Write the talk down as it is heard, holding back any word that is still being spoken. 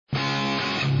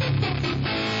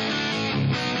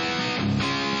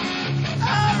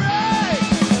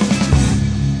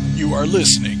are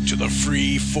listening to the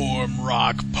Freeform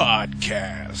Rock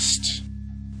Podcast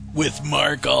with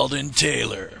Mark Alden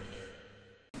Taylor.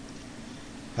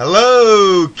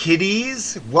 Hello,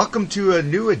 kiddies. Welcome to a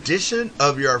new edition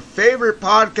of your favorite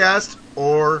podcast,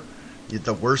 or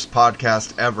the worst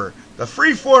podcast ever, the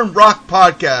Freeform Rock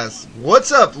Podcast.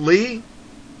 What's up, Lee?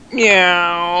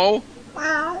 Meow.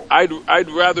 I'd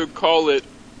rather call it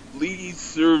Lee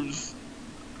serves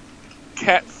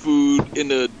cat food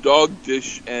in a dog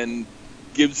dish and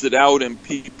gives it out and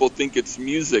people think it's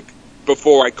music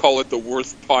before I call it the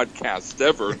worst podcast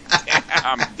ever.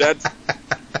 That's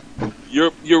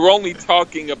you're only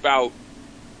talking about,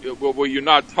 well, you're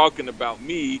not talking about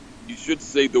me. You should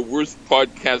say the worst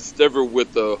podcast ever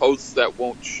with a host that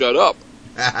won't shut up.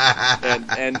 and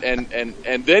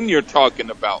then you're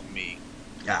talking about me.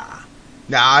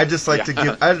 I just like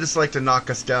to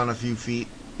knock us down a few feet.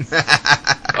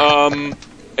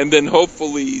 And then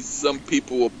hopefully some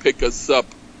people will pick us up,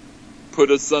 put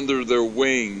us under their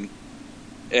wing,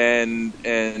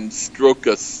 and stroke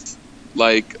us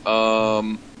like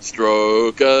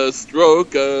stroke us.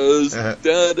 Da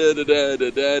da da da da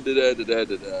da da da da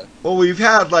da. Well, we've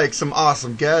had like some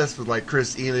awesome guests with like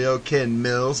Chris Elio, Ken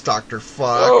Mills, Dr.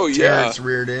 Fuck, Terrence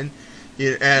Reardon.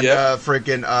 And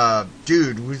freaking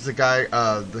dude, who's the guy?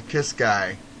 The Kiss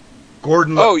guy,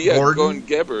 Gordon. Gordon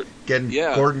Gebert.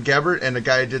 Gordon Gebert, and the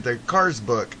guy who did the Cars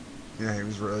book. Yeah, he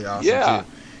was really awesome too.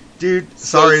 Dude,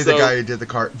 the guy who did the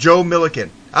car, Joe Milliken.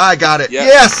 I got it. Yep.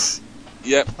 Yes.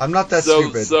 Yep. I'm not that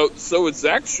stupid. So it's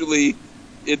actually,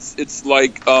 it's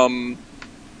like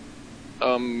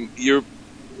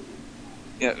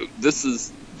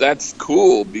that's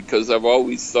cool, because I've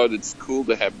always thought it's cool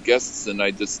to have guests, and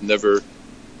I just never,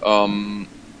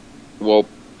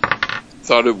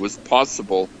 thought it was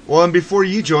possible. Well, and before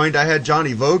you joined, I had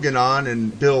Johnny Vogan on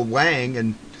and Bill Wang,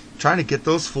 and trying to get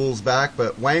those fools back,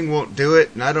 but Wang won't do it,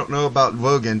 and I don't know about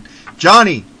Vogan.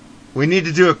 Johnny, we need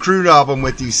to do a crude album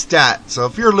with you stat. So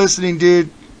if you're listening, dude,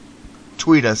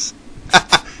 tweet us.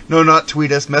 No, not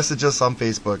tweet us. Message us on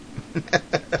Facebook.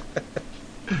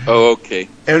 Oh, okay.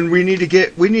 And we need to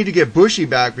get Bushy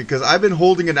back, because I've been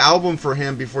holding an album for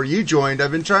him before you joined.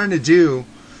 I've been trying to do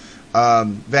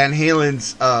Van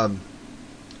Halen's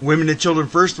Women and Children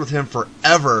First with him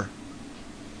forever.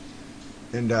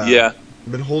 And I've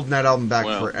been holding that album back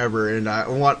forever. And I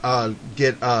want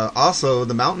get also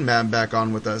the Mountain Man back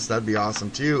on with us. That'd be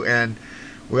awesome too. And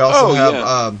we also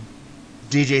have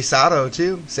DJ Sato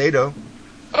too. Sato.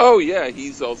 Oh yeah,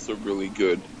 he's also really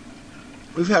good.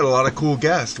 We've had a lot of cool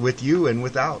guests with you and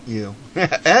without you.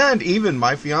 And even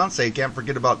my fiance, can't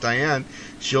forget about Diane.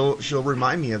 She'll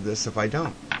remind me of this if I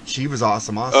don't. She was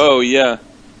awesome. Oh, yeah.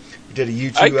 We did a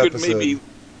YouTube episode.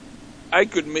 I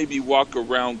could maybe walk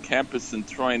around campus and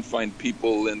try and find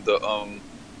people in the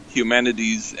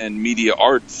humanities and media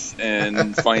arts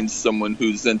and find someone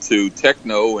who's into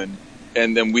techno, and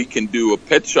then we can do a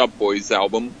Pet Shop Boys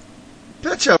album.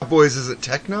 Pet Shop Boys isn't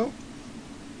techno?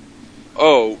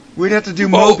 Oh. We'd have to do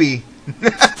Moby.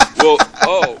 Well,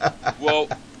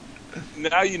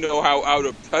 now you know how out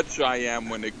of touch I am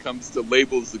when it comes to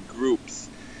labels of groups.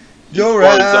 You're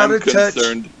out of touch.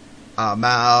 I'm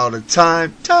out of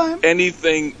time.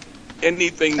 Anything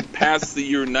past the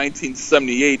year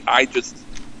 1978, I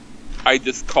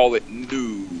just call it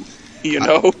new. You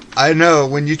know? I know.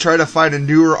 When you try to find a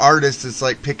newer artist, it's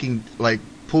like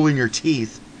pulling your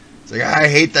teeth. It's like, I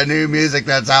hate the new music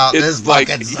that's out. This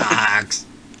fucking sucks.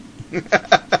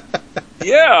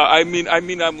 Yeah, I'm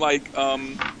like,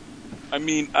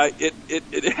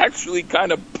 it actually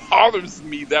kind of bothers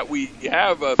me that we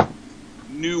have a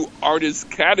new artist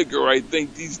category. I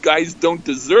think these guys don't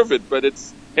deserve it, but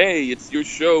it's your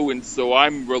show, and so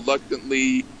I'm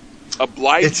reluctantly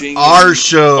obliging. It's our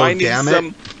show, damn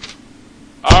it.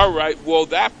 All right, well,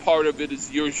 that part of it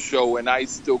is your show, and I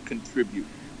still contribute.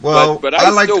 Well, but I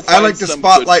like to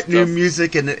spotlight new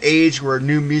music in an age where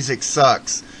new music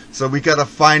sucks. So we got to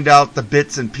find out the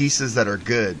bits and pieces that are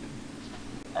good.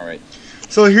 All right.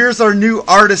 So here's our new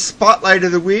artist spotlight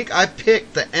of the week. I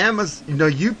picked the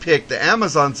Amazon. You picked the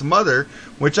Amazon's Mother,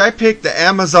 which I picked the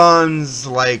Amazons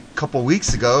like a couple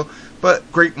weeks ago.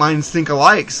 But great minds think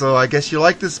alike. So I guess you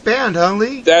like this band, huh,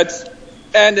 Lee?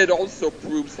 And it also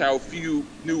proves how few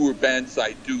newer bands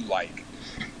I do like.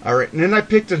 All right, and then I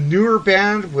picked a newer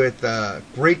band with a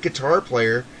great guitar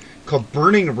player called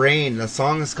Burning Rain. The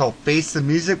song is called Face the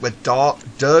Music with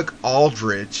Doug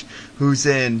Aldrich, who's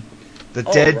in the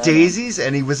Dead Daisies,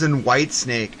 and he was in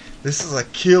Whitesnake. This is a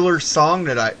killer song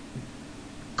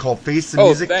called Face the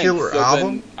Music, thanks. Killer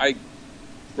album.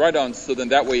 Right on, so then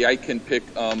that way I can pick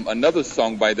another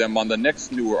song by them on the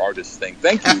next newer artist thing.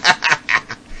 Thank you.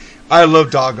 I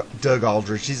love Doug Doug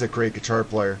Aldrich. He's a great guitar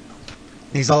player.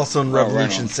 He's also in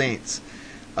Revolution Saints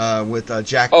with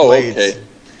Jack Blades.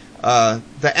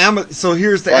 Okay. So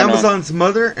here's the Amazon's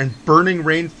Mother and Burning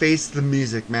Rain Face the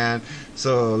music, man.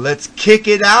 So let's kick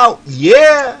it out.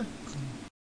 Yeah!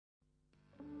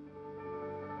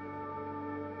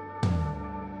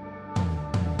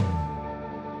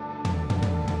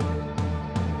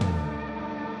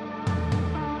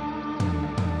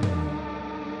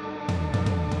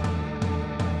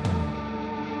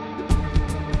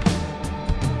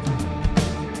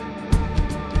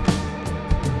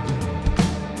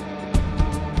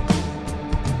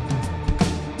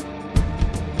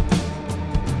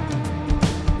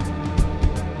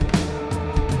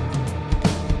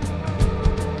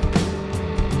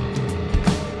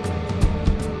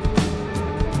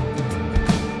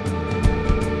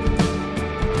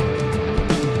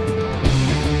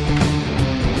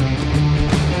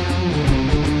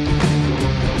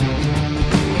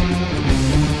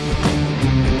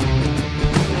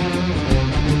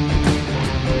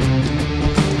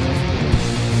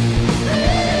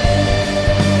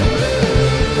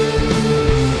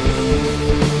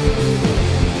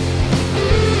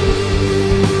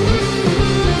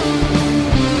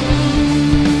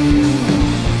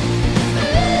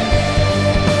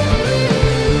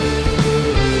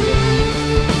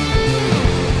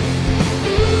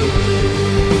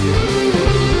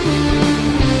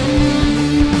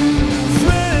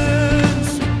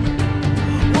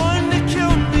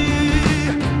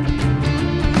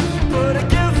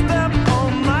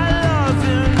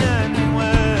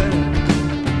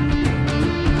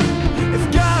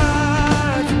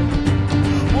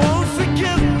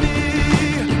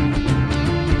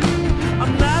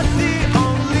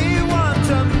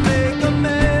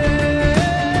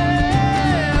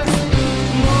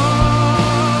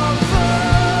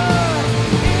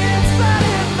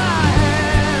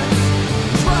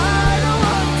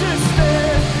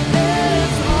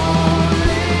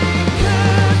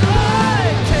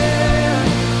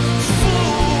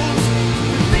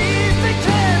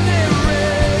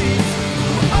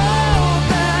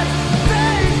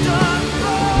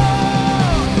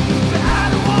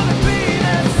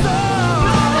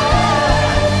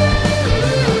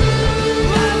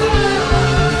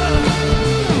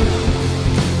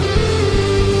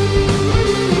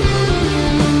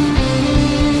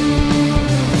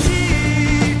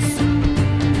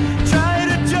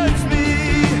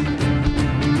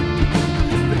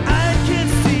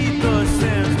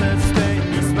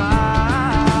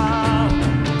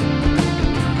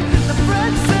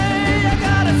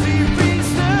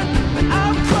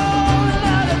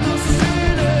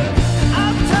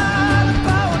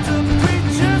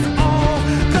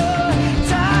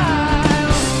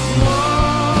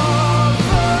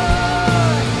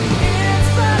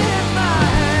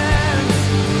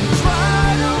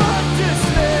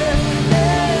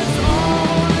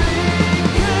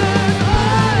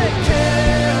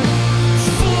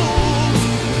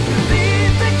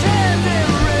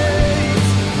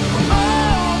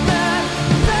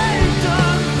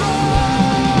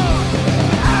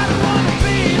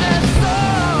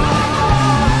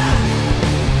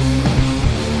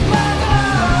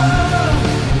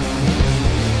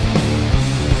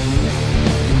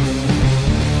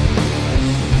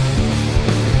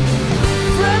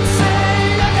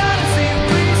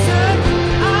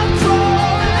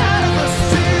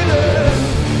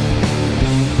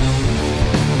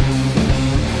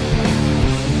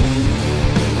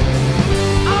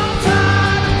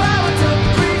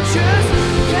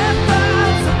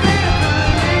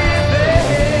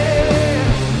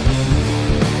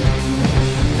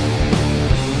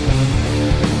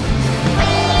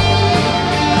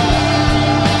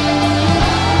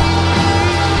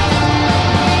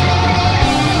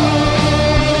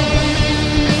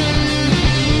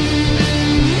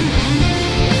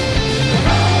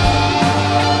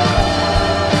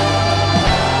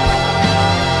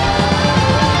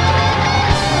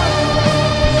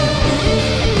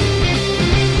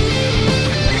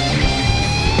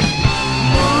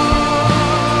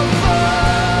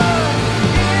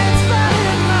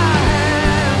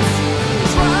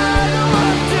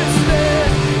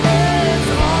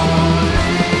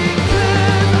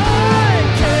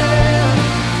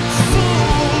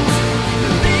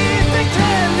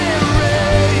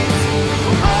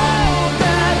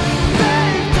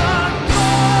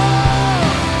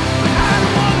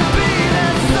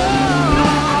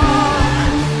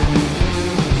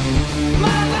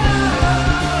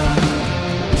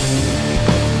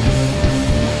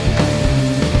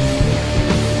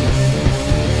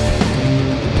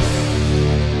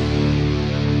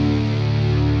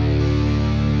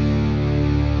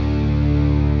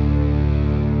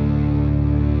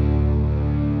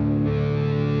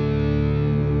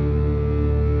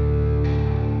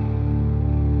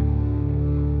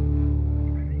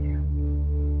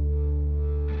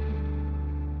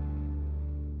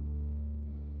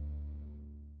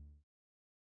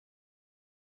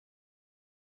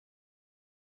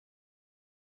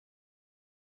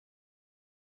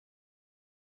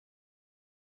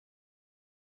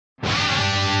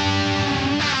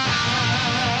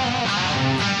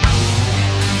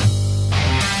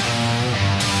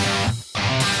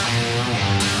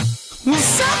 Well,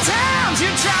 sometimes you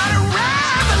try to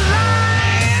ride the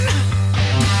line,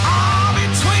 all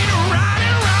between right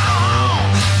and wrong.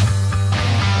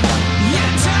 You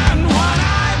turn one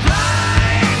eye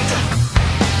blind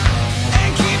and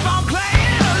keep on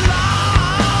playing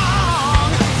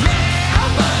along. Yeah,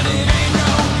 but it ain't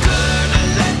no good to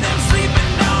let them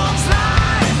sleeping dogs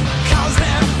lie, 'cause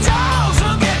them dogs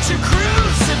will get you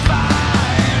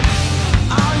crucified.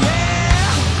 Oh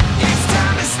yeah, it's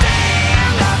time to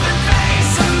stand up and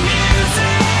face the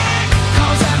music,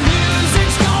 'cause that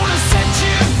music's gonna set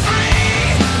you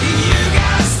free. You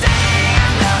gotta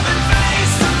stand up and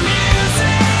face the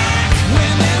music.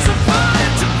 When there's a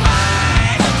bullet to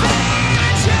fight, baby,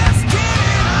 just get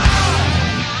it on.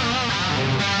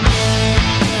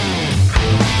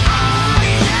 Oh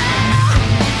yeah.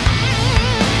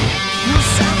 Well,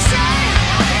 some say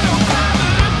there ain't no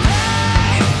bother to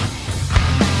pay.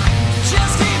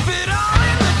 Just keep it all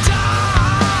in the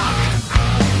dark.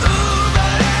 Ooh,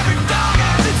 but every dog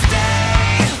has its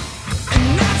day, and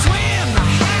that's when the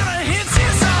hammer hits you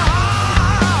so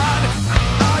hard.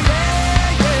 Oh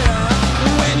yeah, yeah.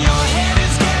 When your head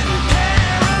is getting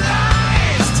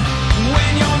paralyzed,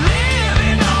 when you're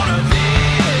living on a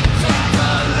big pack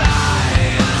of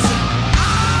lies.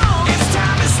 Oh, it's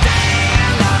time to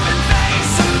stand up and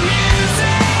face the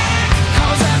music,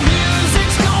 'cause that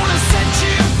music's gonna set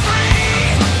you free.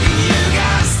 You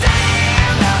gotta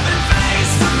stand up and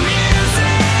face the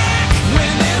music.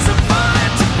 When there's a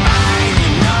bullet to fight, you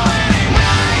know it ain't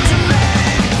right to let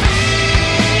it be.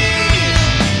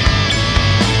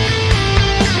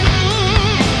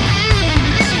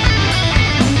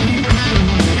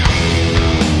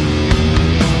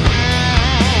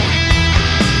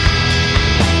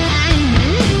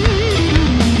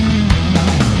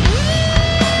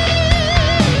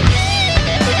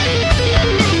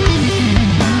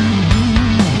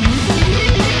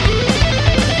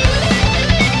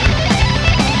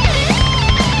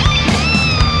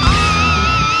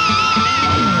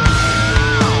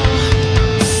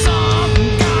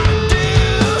 Something gotta do.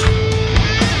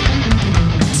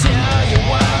 Tell you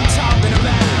what I'm talking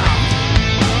about.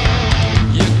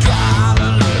 You got a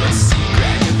little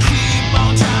secret, you keep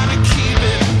on trying to keep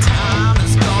it. Time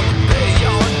is gonna pay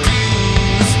your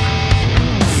dues.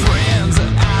 Friends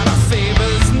are out of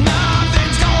favors,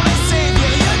 nothing's gonna save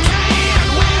you. You can't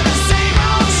wear the same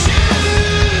old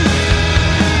shoes.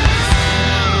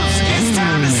 It's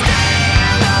time to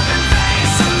stand up and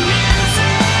face the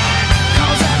music,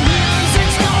 'cause that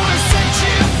music's gonna set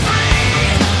you free.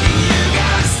 You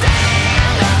gotta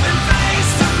stand up and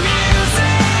face the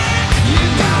music. You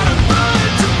got a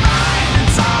bullet to fight,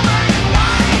 it's all black and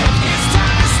white. It's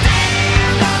time to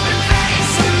stand up and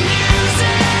face the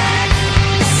music.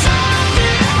 So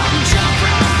get up and jump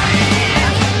right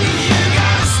in. You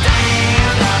gotta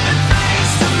stand up and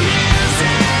face the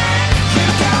music. You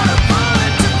got a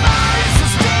bullet to fight, so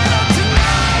stand up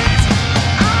tonight.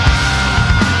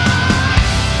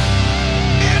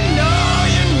 You know,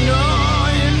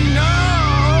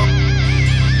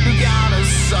 you gotta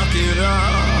suck it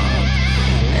up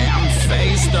and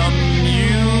face the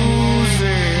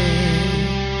music.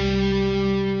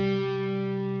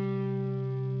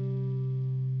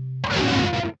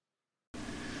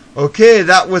 Okay,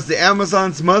 that was the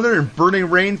Amazon's Mother and Burning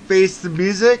Rain Face the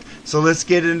Music. So let's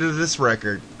get into this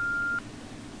record.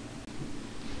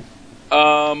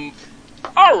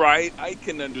 All right, I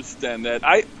can understand that.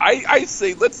 I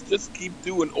say let's just keep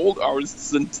doing old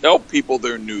artists and tell people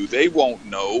they're new. They won't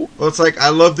know. Well, it's like I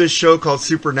love this show called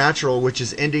Supernatural, which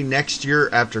is ending next year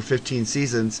after 15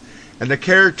 seasons. And the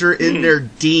character in there,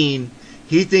 Dean,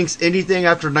 he thinks anything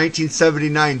after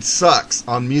 1979 sucks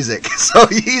on music. So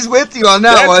he's with you on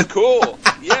that one. That's cool.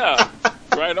 Yeah,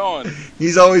 right on.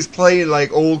 He's always playing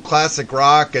like old classic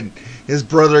rock, and his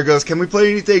brother goes, "Can we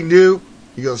play anything new?"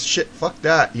 He goes, "Shit, fuck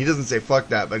that." He doesn't say fuck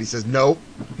that, but he says no.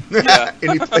 Yeah.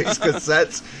 And he plays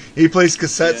cassettes. He plays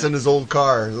cassettes Yeah. in his old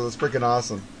car. So it's freaking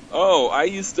awesome. Oh, I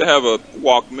used to have a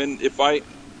Walkman. If I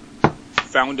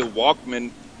found a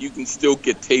Walkman, you can still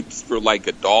get tapes for like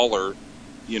 $1.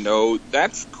 You know,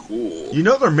 that's cool. You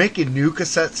know they're making new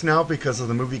cassettes now because of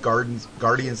the movie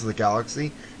Guardians of the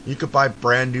Galaxy. You could buy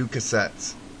brand new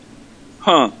cassettes.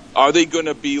 Huh. Are they going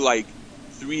to be like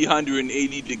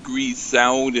 380 degrees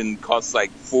sound and cost like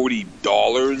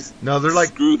 $40? No, they're like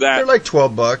Screw that. They're like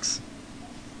 $12.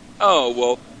 Oh,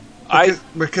 well,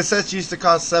 But cassettes used to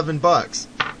cost $7.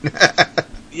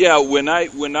 yeah, when I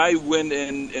went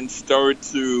in and started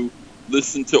to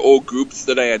listen to old groups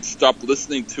that I had stopped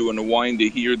listening to and wanting to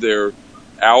hear their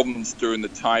albums during the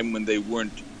time when they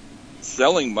weren't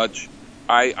selling much,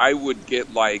 I would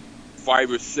get like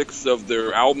 5 or 6 of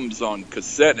their albums on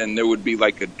cassette, and there would be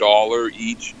like $1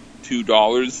 each,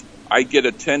 $2. I get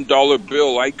a $10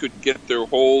 bill. I could get their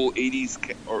whole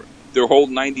 80s or their whole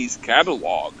 90s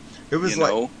catalog. It was you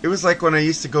like know? it was like when I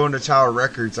used to go into Tower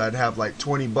Records. I'd have like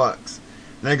 $20,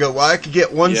 and I go, well, I could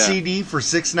get one Yeah. CD for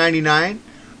 $6.99,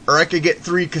 or I could get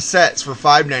 3 cassettes for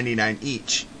 $5.99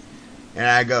 each. And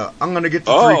I go, I'm gonna get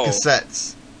the 3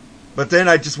 cassettes. But then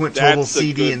I just went total That's a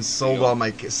CD good and sold deal. all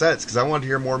my cassettes because I wanted to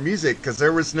hear more music. Because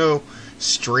there was no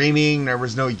streaming, there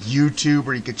was no YouTube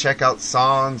where you could check out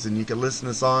songs and you could listen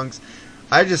to songs.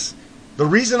 The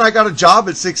reason I got a job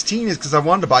at 16 is because I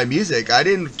wanted to buy music. I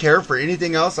didn't care for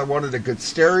anything else. I wanted a good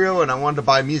stereo and I wanted to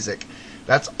buy music.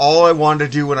 That's all I wanted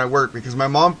to do when I worked because my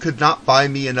mom could not buy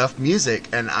me enough music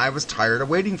and I was tired of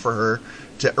waiting for her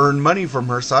to earn money from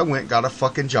her. So I went and got a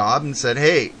fucking job and said,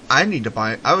 hey, I need to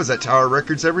buy. I was at Tower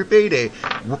Records every payday,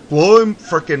 blowing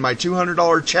frickin' my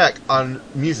 $200 check on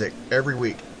music every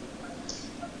week.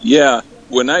 Yeah,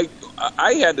 when I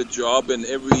had a job, and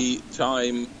every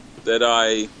time that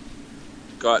I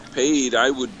got paid,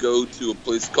 I would go to a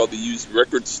place called the used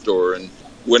record store, and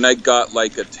when I got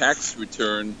like a tax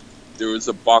return, there was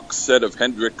a box set of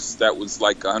Hendrix that was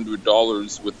like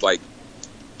 $100 with like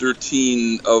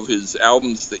 13 of his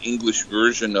albums, the English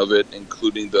version of it,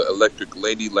 including the Electric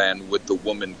Ladyland with the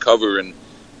woman cover and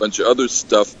a bunch of other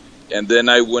stuff. And then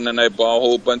I went and I bought a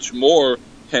whole bunch more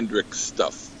Hendrix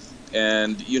stuff.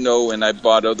 And, you know, and I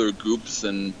bought other groups.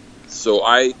 And so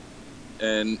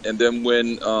and then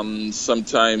when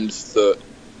sometimes the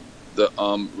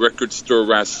record store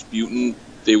Rasputin,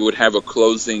 they would have a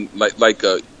closing,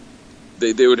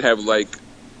 they would have like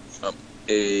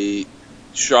a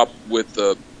shop with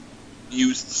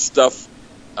used stuff,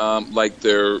 like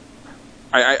their,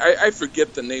 I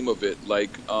forget the name of it,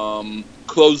 like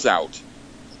closeout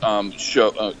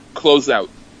closeout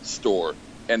store,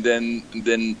 and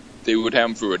then they would have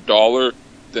them for $1.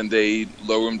 Then they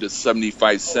lower them to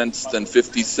 75 cents, then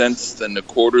 50 cents, then a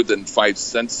quarter, then 5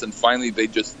 cents, and finally they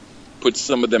just put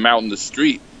some of them out in the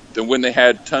street. Then when they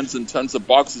had tons and tons of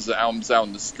boxes of albums out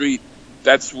in the street,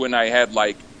 that's when I had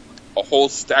like a whole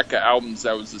stack of albums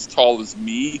that was as tall as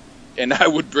me, and I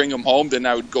would bring them home. Then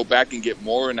I would go back and get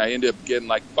more, and I ended up getting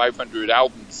like 500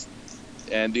 albums.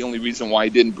 And the only reason why I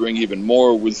didn't bring even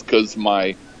more was because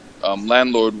my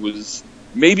landlord was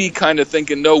maybe kind of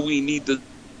thinking, no, we need to,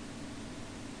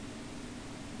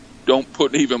 don't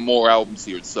put even more albums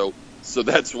here. So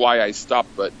that's why I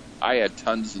stopped. But I had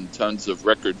tons and tons of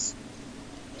records.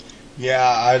 Yeah,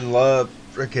 I love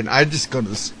freaking. I just go to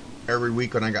this every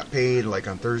week when I got paid, like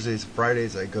on Thursdays and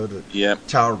Fridays. I go to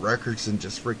Tower Records and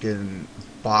just freaking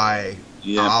buy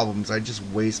albums. I just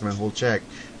waste my whole check.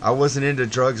 I wasn't into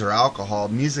drugs or alcohol.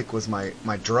 Music was my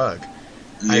drug.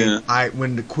 Yeah. I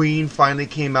when the Queen finally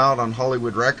came out on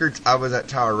Hollywood Records, I was at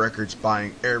Tower Records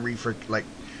buying every like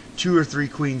 2 or 3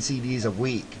 Queen CDs a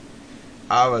week.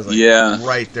 I was like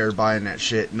right there buying that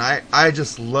shit, and I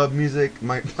just love music.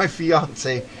 My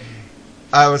fiance,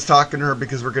 I was talking to her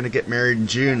because we're gonna get married in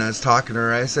June. I was talking to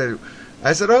her. I said,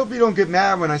 I hope you don't get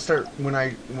mad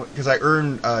because I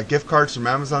earn gift cards from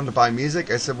Amazon to buy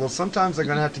music. I said, well, sometimes I'm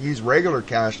gonna have to use regular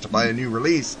cash to buy a new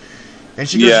release. And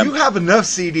she goes, you have enough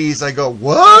CDs. I go,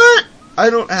 what? I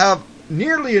don't have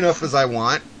nearly enough as I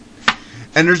want.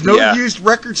 And there's no used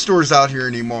record stores out here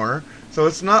anymore. So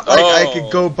it's not like I could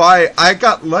go buy. I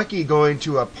got lucky going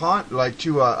to a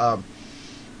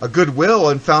Goodwill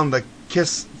and found the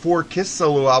 4 Kiss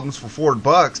solo albums for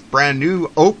 $4, brand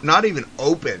new, not even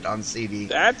opened on CD.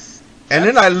 And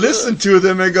then I listened to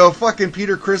them and go, fucking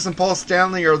Peter, Chris, and Paul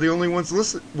Stanley are the only ones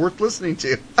worth listening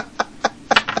to.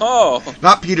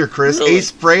 Not Peter, Chris, really?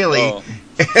 Ace Frehley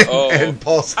and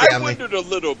Paul Stanley. I wondered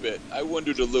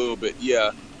a little bit.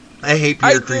 Yeah. I hate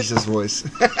Peter Chris's voice.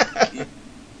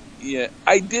 Yeah,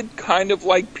 I did kind of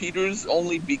like Peter's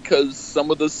only because some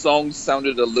of the songs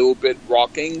sounded a little bit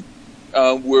rocking,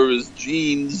 whereas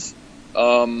Gene's,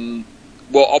 well,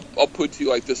 I'll put it to you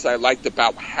like this: I liked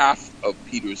about half of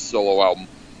Peter's solo album.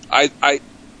 I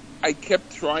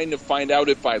kept trying to find out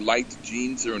if I liked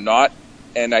Gene's or not,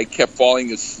 and I kept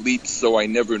falling asleep, so I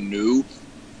never knew.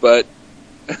 But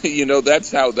you know,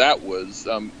 that's how that was.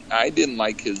 I didn't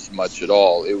like his much at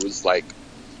all. It was like,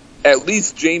 at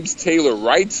least James Taylor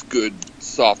writes good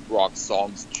soft rock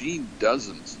songs. Gene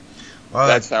doesn't.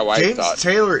 That's how I thought. James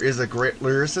Taylor is a great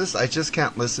lyricist. I just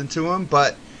can't listen to him.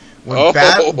 But when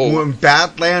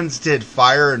Badlands did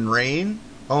Fire and Rain,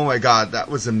 oh my God, that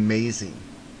was amazing.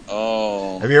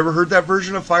 Oh. Have you ever heard that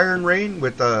version of Fire and Rain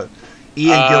with Ian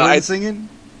Gillan singing?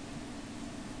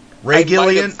 Ray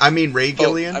Gillian?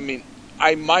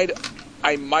 I might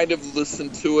have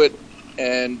listened to it,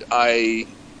 and I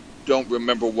don't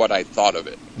remember what I thought of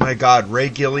it. My God, Ray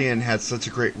Gillian had such a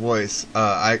great voice.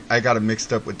 I got him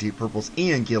mixed up with Deep Purple's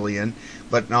Ian Gillian,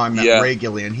 but no, I meant Yeah. Ray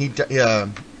Gillian.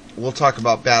 We'll talk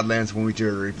about Badlands when we do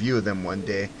a review of them one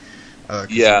day. 'Cause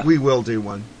Yeah. we will do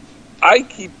one. I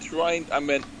keep trying. I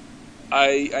mean,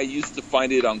 I used to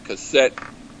find it on cassette.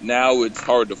 Now it's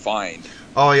hard to find.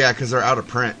 Oh yeah, because they're out of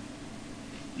print.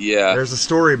 Yeah. There's a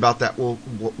story about that.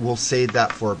 We'll save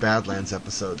that for a Badlands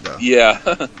episode, though. Yeah.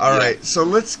 All right, so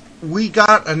we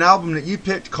got an album that you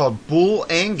picked called Bull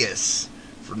Angus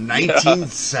from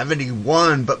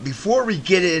 1971. But before we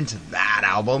get into that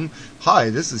album, hi,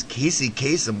 this is Casey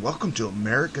Kasem. Welcome to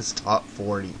America's Top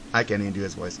 40. I can't even do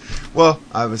his voice. Well,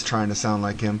 I was trying to sound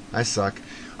like him. I suck.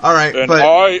 All right, And but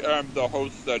I am the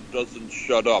host that doesn't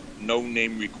shut up. No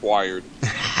name required.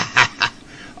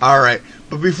 all right.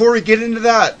 But before we get into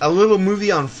that, a little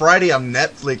movie on Friday on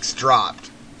Netflix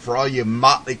dropped for all you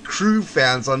Motley Crue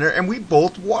fans on there, and we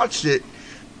both watched it.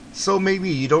 So maybe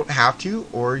you don't have to,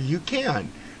 or you can.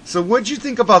 So what'd you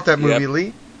think about that movie, Yep.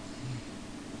 Lee?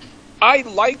 I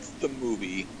liked the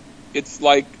movie. It's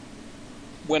like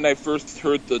when I first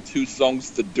heard the two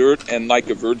songs, The Dirt and Like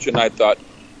a Virgin, I thought,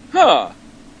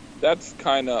 that's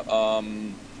kind of,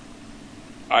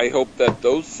 I hope that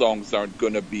those songs aren't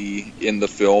going to be in the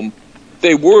film.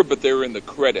 They were, but they were in the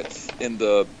credits, in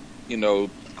the,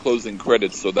 closing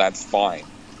credits, so that's fine.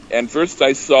 And first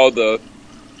I saw the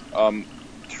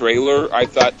trailer, I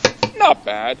thought, not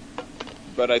bad.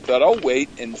 But I thought, I'll wait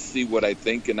and see what I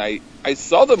think. And I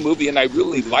saw the movie and I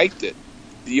really liked it.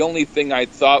 The only thing I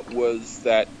thought was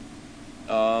that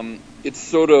it's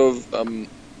sort of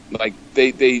like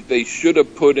they should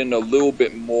have put in a little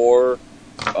bit more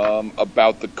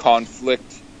about the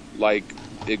conflict. Like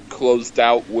it closed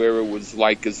out where it was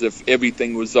like as if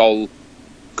everything was all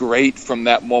great from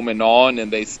that moment on,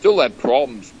 and they still had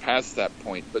problems past that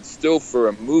point. But still, for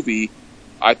a movie,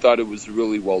 I thought it was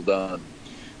really well done.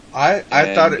 I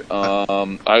thought it.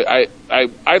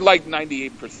 I liked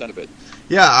 98% of it.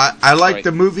 Yeah, I liked Right.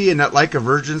 the movie, and that Like a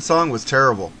Virgin song was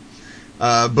terrible.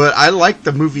 But I liked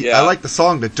the movie. Yeah. I liked the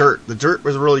song, The Dirt. The Dirt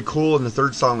was really cool, and the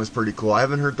third song was pretty cool. I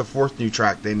haven't heard the fourth new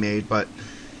track they made, but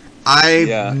I've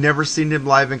Yeah. never seen him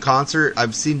live in concert.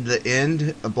 I've seen The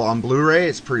End on Blu-ray.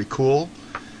 It's pretty cool.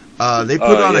 They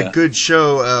put on a yeah. good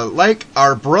show, like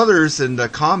our brothers in the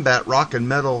Combat Rock and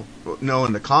Metal. No,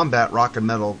 in the Combat Rock and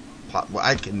Metal. Well,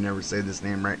 I can never say this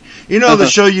name right. You know the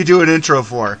show you do an intro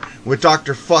for with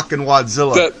Dr. Fucking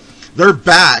Wadzilla. They're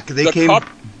back. They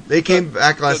came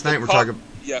back last night. We're talking.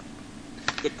 Yeah,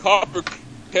 the Copper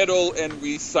Kettle and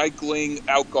Recycling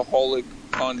Alcoholic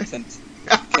Content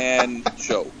Can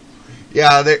Show.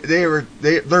 Yeah,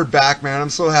 they're back, man. I'm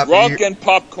so happy. Rock and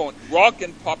Popcorn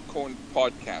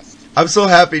podcast. I'm so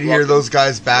happy to hear Rock those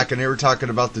guys back, and they were talking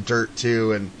about The Dirt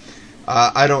too. And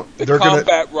I don't. The They're gonna.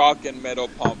 Combat Rock and Metal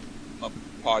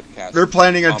podcast. They're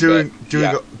planning on doing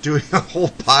yeah. a whole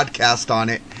podcast on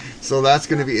it, so that's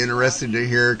going to be interesting to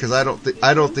hear because I don't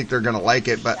think they're going to like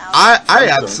it, but I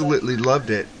absolutely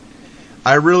loved it.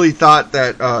 I really thought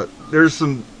that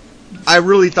I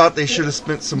really thought they should have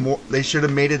spent some more. They should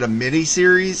have made it a mini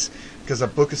series because the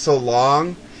book is so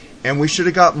long, and we should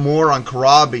have got more on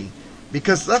Karabi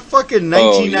because that fucking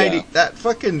 1990 yeah. that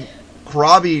fucking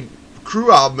Karabi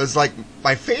Crew album is like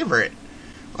my favorite.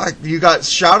 Like, you got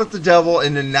Shout at the Devil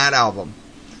and then that album.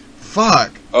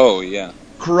 Fuck. Oh, yeah.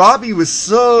 Karabi was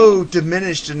so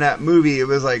diminished in that movie. It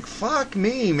was like, fuck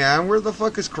me, man. Where the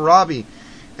fuck is Karabi?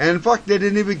 And fuck, they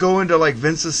didn't even go into, like,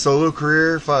 Vince's solo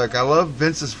career. Fuck, I love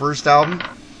Vince's first album.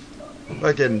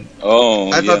 Fucking,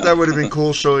 I thought that would have been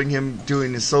cool showing him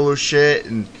doing his solo shit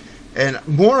and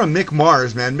more on Mick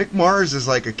Mars, man. Mick Mars is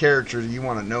like a character that you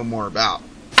want to know more about.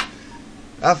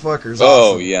 That fucker's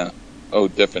awesome. Oh, yeah. Oh,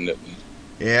 definitely.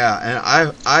 Yeah,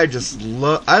 and I just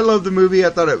love the movie. I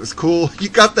thought it was cool. You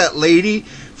got that lady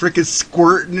freaking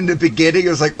squirting in the beginning. It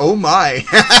was like, oh my.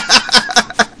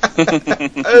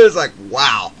 It was like,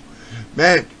 wow.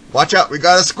 Man, watch out. We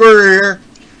got a squirter here.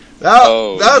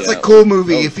 That's a cool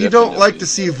movie. If you don't like to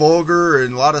see vulgar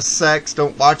and a lot of sex,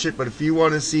 don't watch it. But if you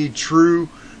want to see true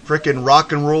freaking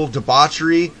rock and roll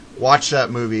debauchery, watch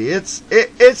that movie. It's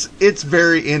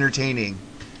very entertaining.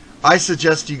 I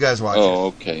suggest you guys watch it. Oh,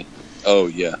 okay. Oh,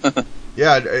 yeah.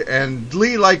 Yeah, and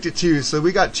Lee liked it too. So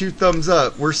we got 2 thumbs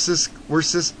up. We're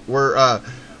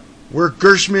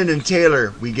Gershman and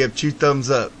Taylor. We give 2 thumbs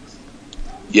up.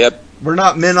 Yep. We're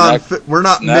not men on film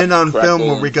crackle,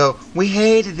 where we go, we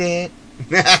hated it.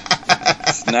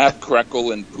 Snap,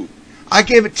 crackle, and poop. I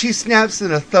gave it 2 snaps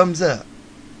and a thumbs up.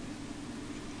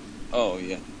 Oh,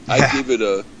 yeah. I give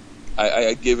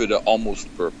it a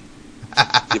almost burp.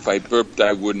 If I burped,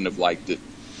 I wouldn't have liked it.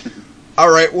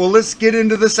 Alright, well, let's get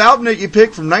into this album that you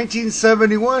picked from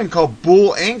 1971 called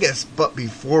Bull Angus. But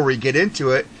before we get into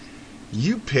it,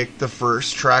 you picked the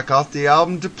first track off the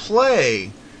album to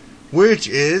play, which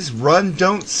is Run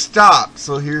Don't Stop.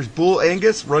 So here's Bull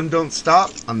Angus, Run Don't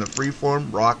Stop, on the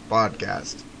Freeform Rock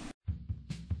Podcast.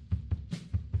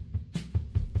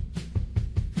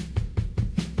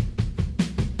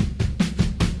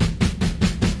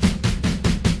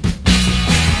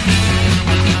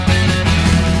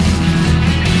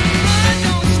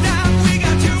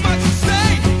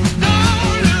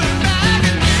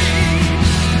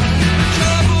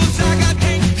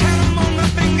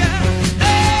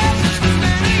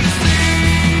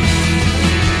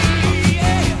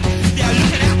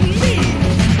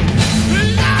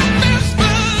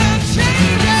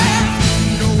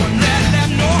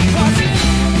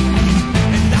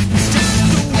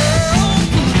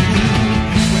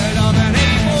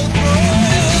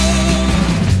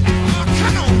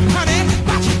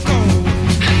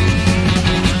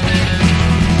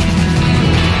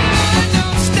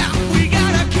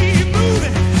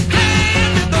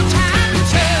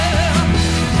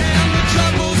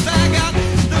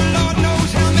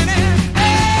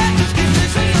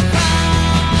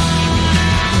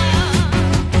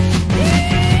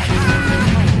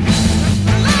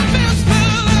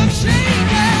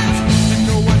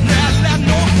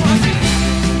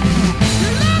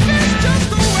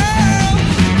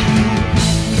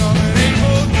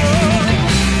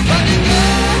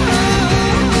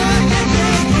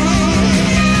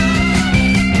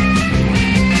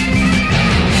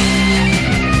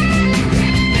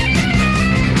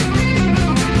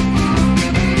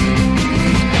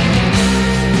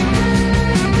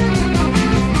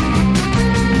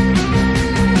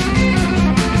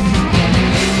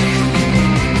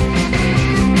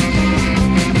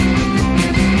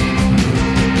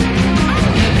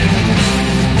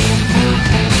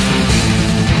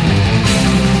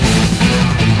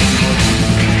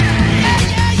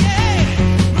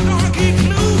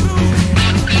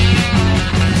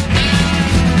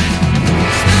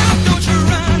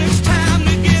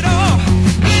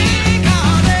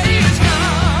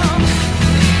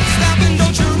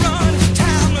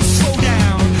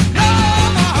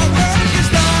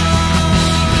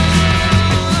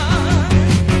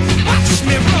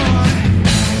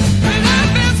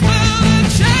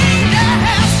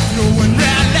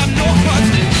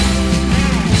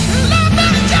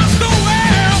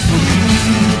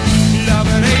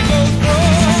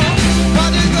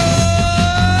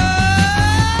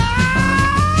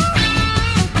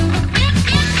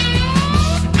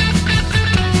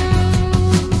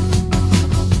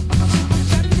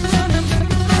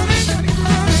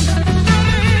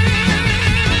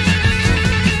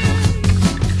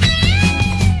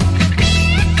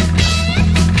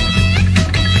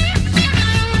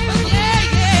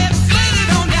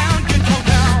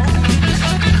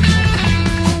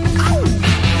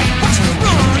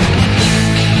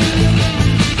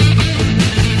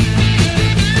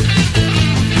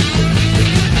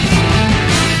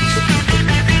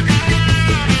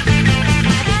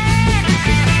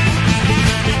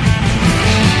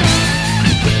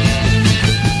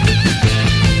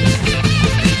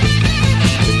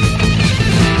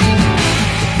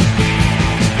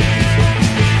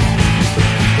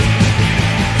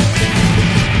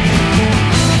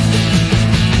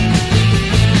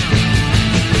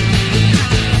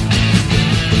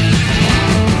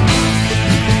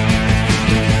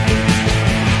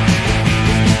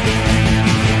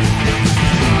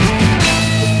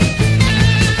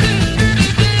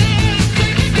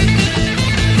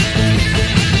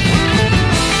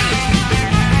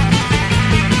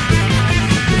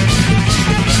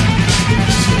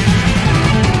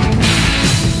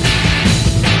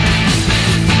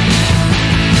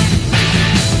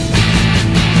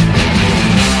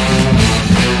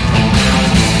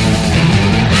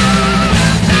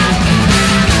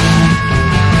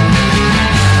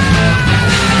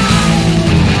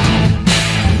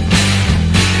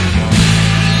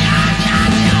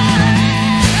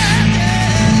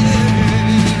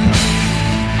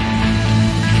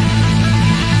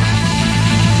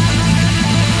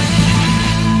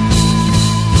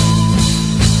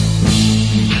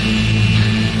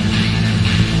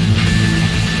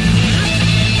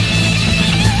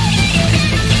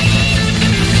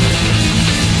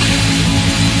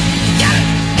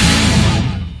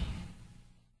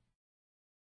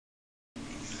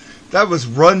 That was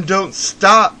Run Don't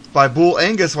Stop by Bull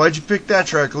Angus. Why'd you pick that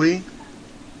track, Lee?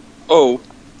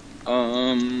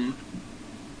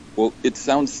 Well, it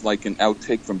sounds like an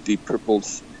outtake from Deep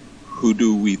Purple's Who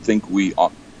Do We Think We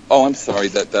Oh, I'm sorry.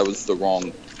 That was the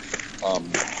wrong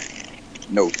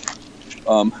note.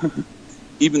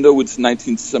 Even though it's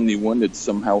 1971, it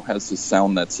somehow has a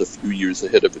sound that's a few years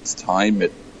ahead of its time.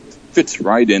 It fits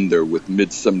right in there with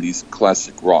mid-70s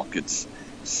classic rock. It's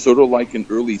sort of like an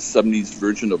early 70s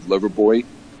version of Loverboy.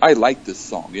 I like this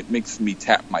song. It makes me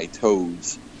tap my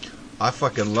toes. I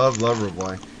fucking love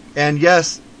Loverboy. And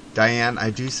yes, Diane, I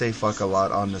do say fuck a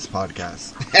lot on this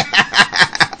podcast.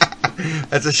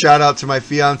 That's a shout out to my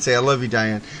fiance. I love you,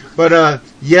 Diane. But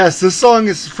yes, this song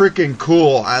is freaking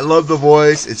cool. I love the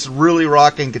voice. It's really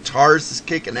rocking. Guitars is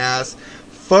kicking ass.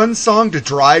 Fun song to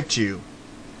drive to.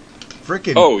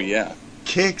 Freaking Oh, yeah.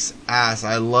 kicks ass.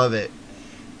 I love it.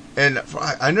 And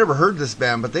I never heard this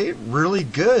band, but they really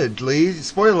good, Lee.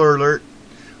 Spoiler alert.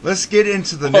 Let's get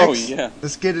into the next. Oh, yeah.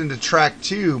 Let's get into track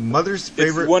 2. Mother's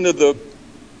favorite. It's one of the...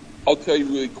 I'll tell you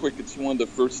really quick, it's one of the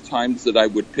first times that I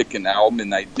would pick an album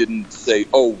and I didn't say,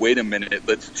 oh, wait a minute,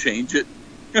 let's change it.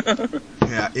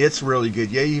 Yeah, it's really good.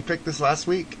 Yeah, you picked this last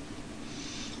week.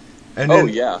 And Oh, then,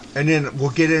 yeah. And then we'll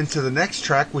get into the next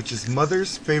track, which is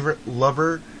Mother's Favorite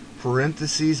Lover,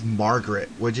 parentheses, Margaret.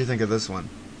 What'd you think of this one?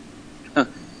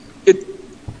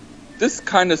 This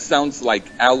kind of sounds like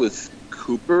Alice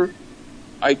Cooper.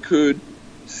 I could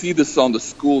see this on the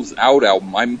School's Out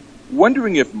album. I'm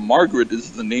wondering if Margaret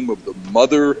is the name of the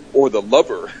mother or the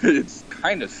lover. It's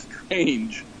kind of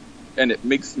strange, and it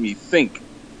makes me think.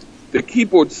 The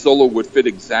keyboard solo would fit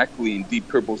exactly in Deep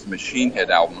Purple's Machine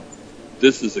Head album.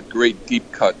 This is a great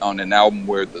deep cut on an album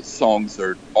where the songs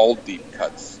are all deep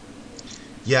cuts.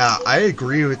 Yeah, I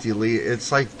agree with you, Lee.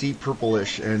 It's like Deep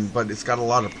Purple-ish, but it's got a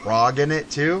lot of prog in it,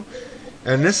 too.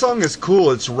 And this song is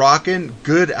cool. It's rocking.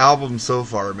 Good album so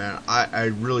far, man. I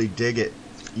really dig it.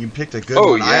 You picked a good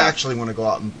one. Yeah. I actually want to go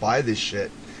out and buy this shit.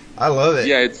 I love it.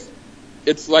 Yeah,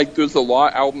 it's like there's a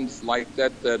lot of albums like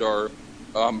that are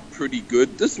pretty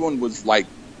good. This one was like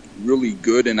really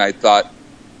good, and I thought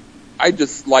I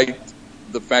just liked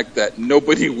the fact that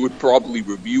nobody would probably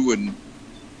review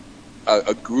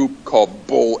a group called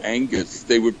Bull Angus.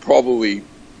 They would probably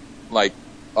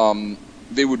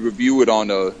they would review it on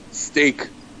a steak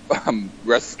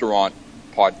restaurant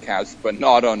podcast, but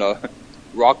not on a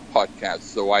rock podcast.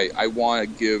 So I want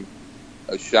to give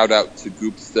a shout out to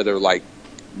groups that are like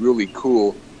really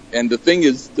cool. And the thing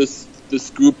is, this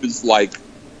group is like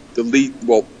the lead.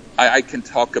 Well, I can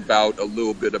talk about a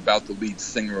little bit about the lead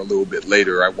singer a little bit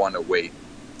later. I want to wait.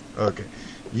 Okay.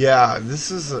 Yeah,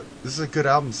 this is a good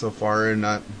album so far, and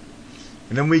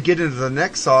then we get into the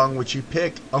next song, which you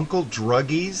picked, Uncle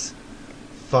Druggy's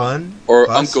Fun Or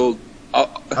Bus- Uncle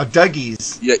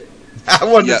Dougie's. Yeah. I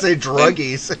wanted Yeah, to say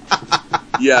Druggies.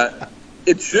 Yeah,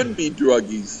 it should be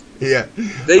Druggies. Yeah.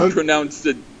 They pronounced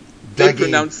it. They Dougie.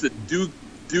 pronounced it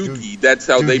Doogie. That's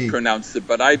how they Doogie. pronounce it.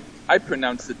 But I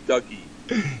pronounce it Dougie.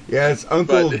 Yeah, it's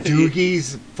Uncle But-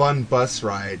 Doogie's Fun Bus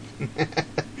Ride.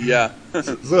 Yeah.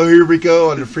 So here we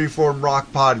go on the Freeform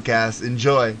Rock Podcast.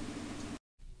 Enjoy.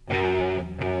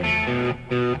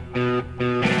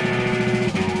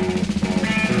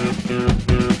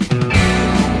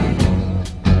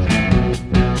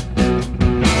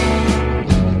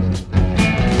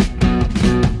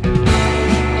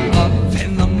 Up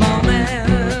in the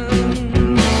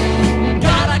morning,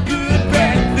 got a good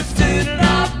breakfast in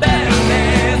our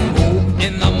bellies. Hope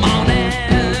in the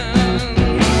morning,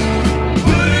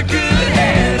 put a good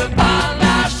head upon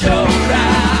our shoulder.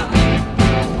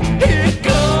 Here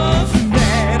comes the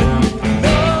man who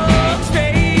loves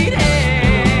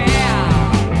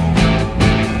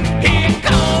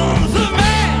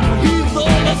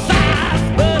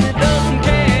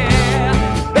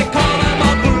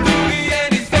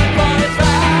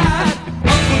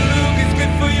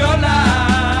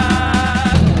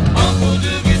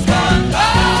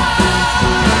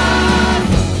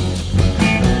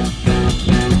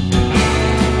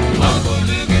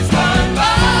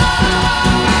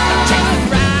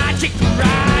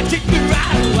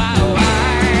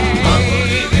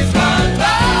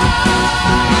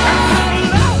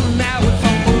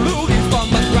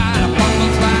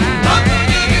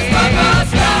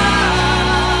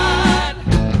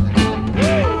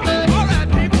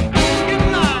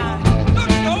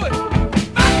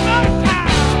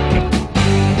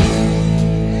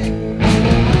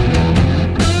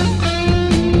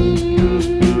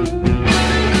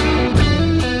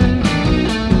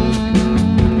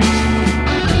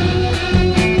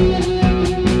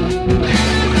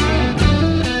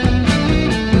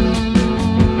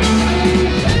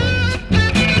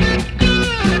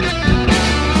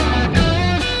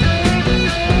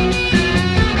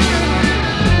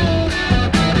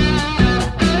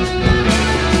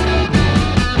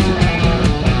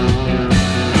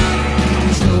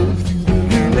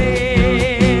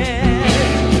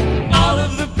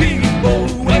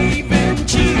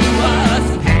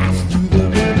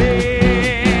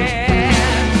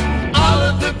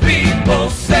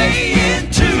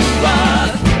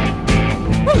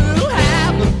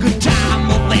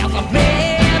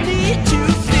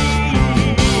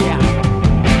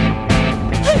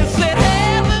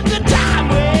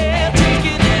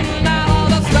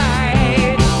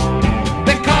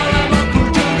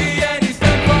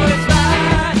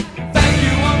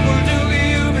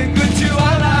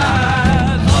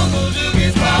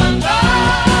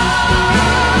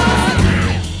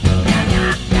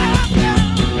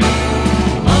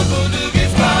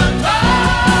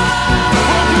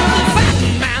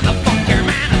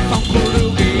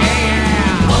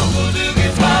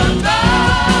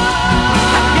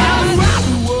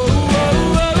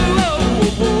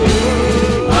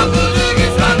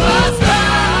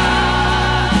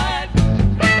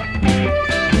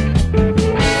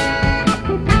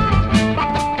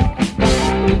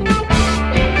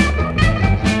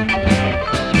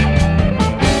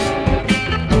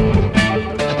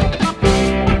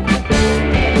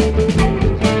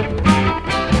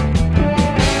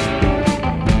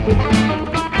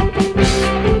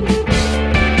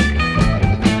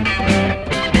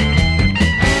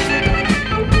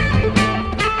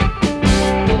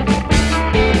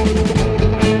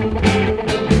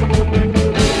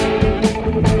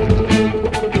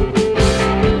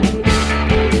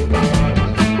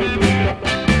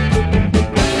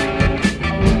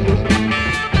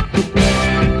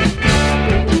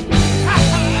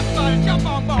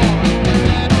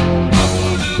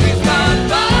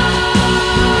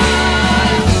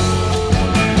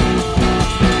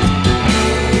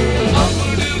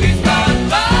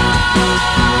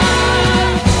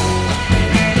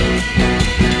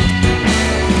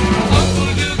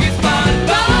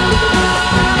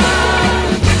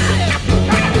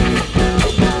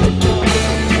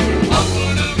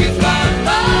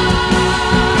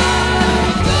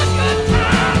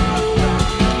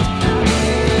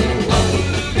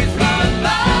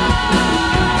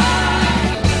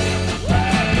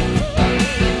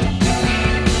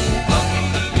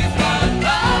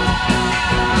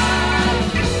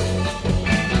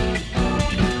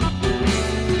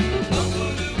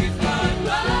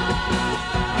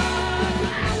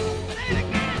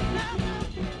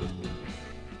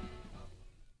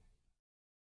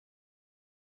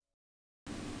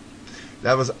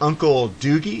That was Uncle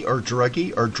Doogie or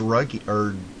Druggy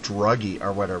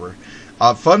or whatever.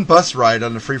 Fun bus ride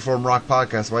on the Freeform Rock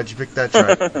podcast. Why'd you pick that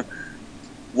track?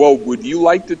 Well, would you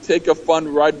like to take a fun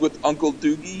ride with Uncle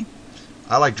Doogie?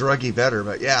 I like Druggy better,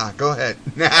 but yeah, go ahead.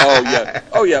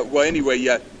 Oh yeah. Well, anyway,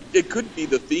 yeah, it could be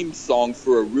the theme song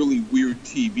for a really weird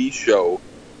TV show.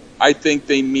 I think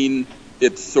they mean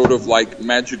it's sort of like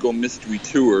Magical Mystery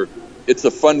Tour. It's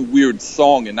a fun, weird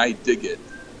song, and I dig it.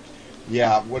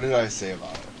 Yeah, what did I say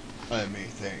about it? Let me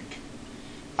think.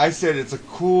 I said it's a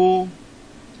cool...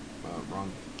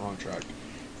 wrong track.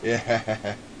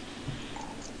 Yeah.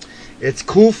 It's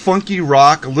cool, funky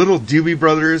rock, a little Doobie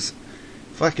Brothers,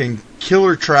 fucking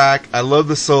killer track. I love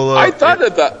the solo. I thought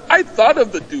of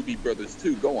the Doobie Brothers,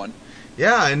 too. Go on.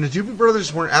 Yeah, and the Doobie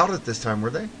Brothers weren't out at this time, were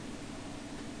they?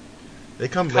 They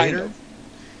come Kind later? of.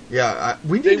 Yeah,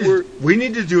 we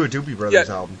need to do a Doobie Brothers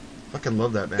album. Fucking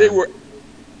love that band. They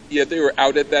were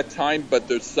out at that time, but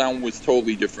their sound was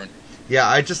totally different. Yeah,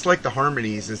 I just like the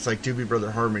harmonies. It's like Doobie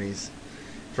Brother harmonies.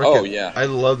 Oh, yeah. I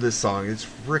love this song. It's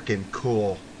freaking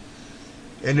cool.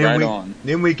 And then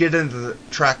then we get into the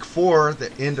track 4,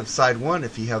 the end of side 1,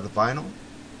 if you have the vinyl.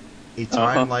 A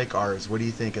Time Like Ours. What do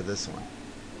you think of this one?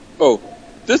 Oh,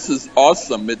 this is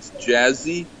awesome. It's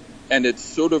jazzy, and it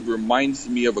sort of reminds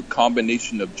me of a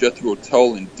combination of Jethro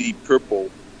Tull and Deep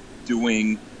Purple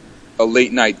doing a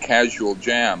late night casual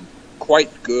jam.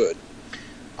 Quite good.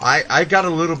 I got a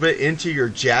little bit into your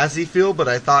jazzy feel, but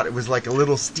I thought it was like a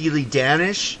little Steely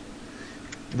Dan-ish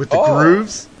with the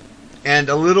grooves, and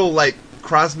a little like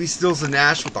Crosby, Stills, and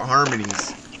Nash with the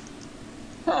harmonies.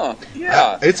 Huh,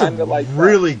 yeah. It's a like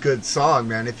really good song,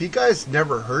 man. If you guys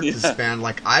never heard this band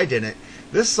like I didn't,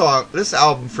 this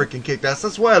album freaking kicked ass.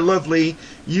 That's why I love Lee.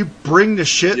 You bring the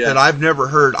shit that I've never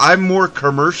heard. I'm more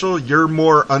commercial, you're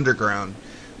more underground.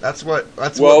 That's what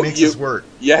makes us work.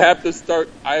 You have to start.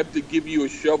 I have to give you a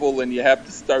shovel, and you have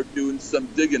to start doing some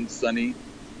digging, Sonny.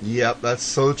 Yep, that's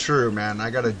so true, man.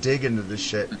 I gotta dig into this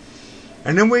shit.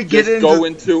 And then we go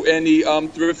into any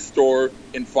thrift store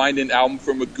and find an album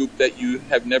from a group that you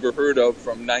have never heard of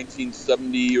from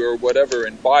 1970 or whatever,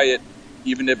 and buy it,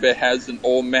 even if it has an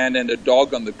old man and a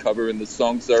dog on the cover, and the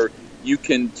songs are "You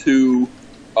Can Too,"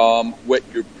 "Wet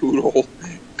Your Poodle,"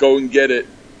 "Go and Get It."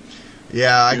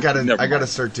 Yeah, I gotta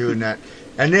start doing that.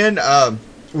 And then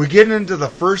we get into the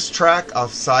first track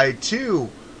of side 2,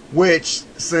 which,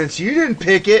 since you didn't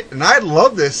pick it, and I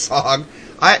love this song,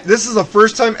 this is the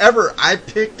first time ever I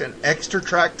picked an extra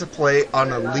track to play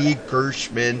on a Lee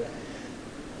Gershman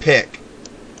pick.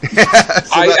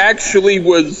 I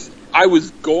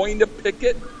was going to pick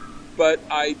it, but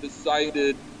I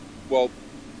decided, never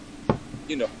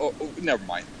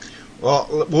mind.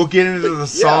 Well, we'll get into the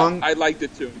song. Yeah, I liked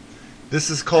it too. This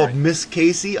is called Miss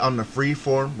Casey on the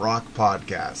Freeform Rock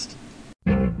Podcast.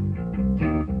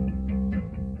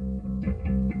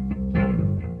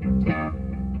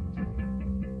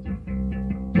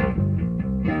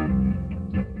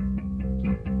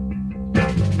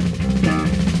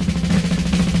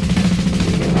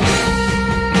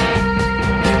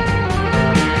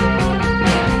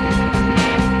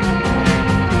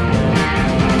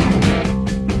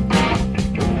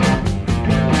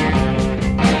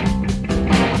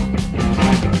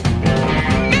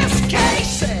 Miss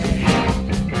Casey,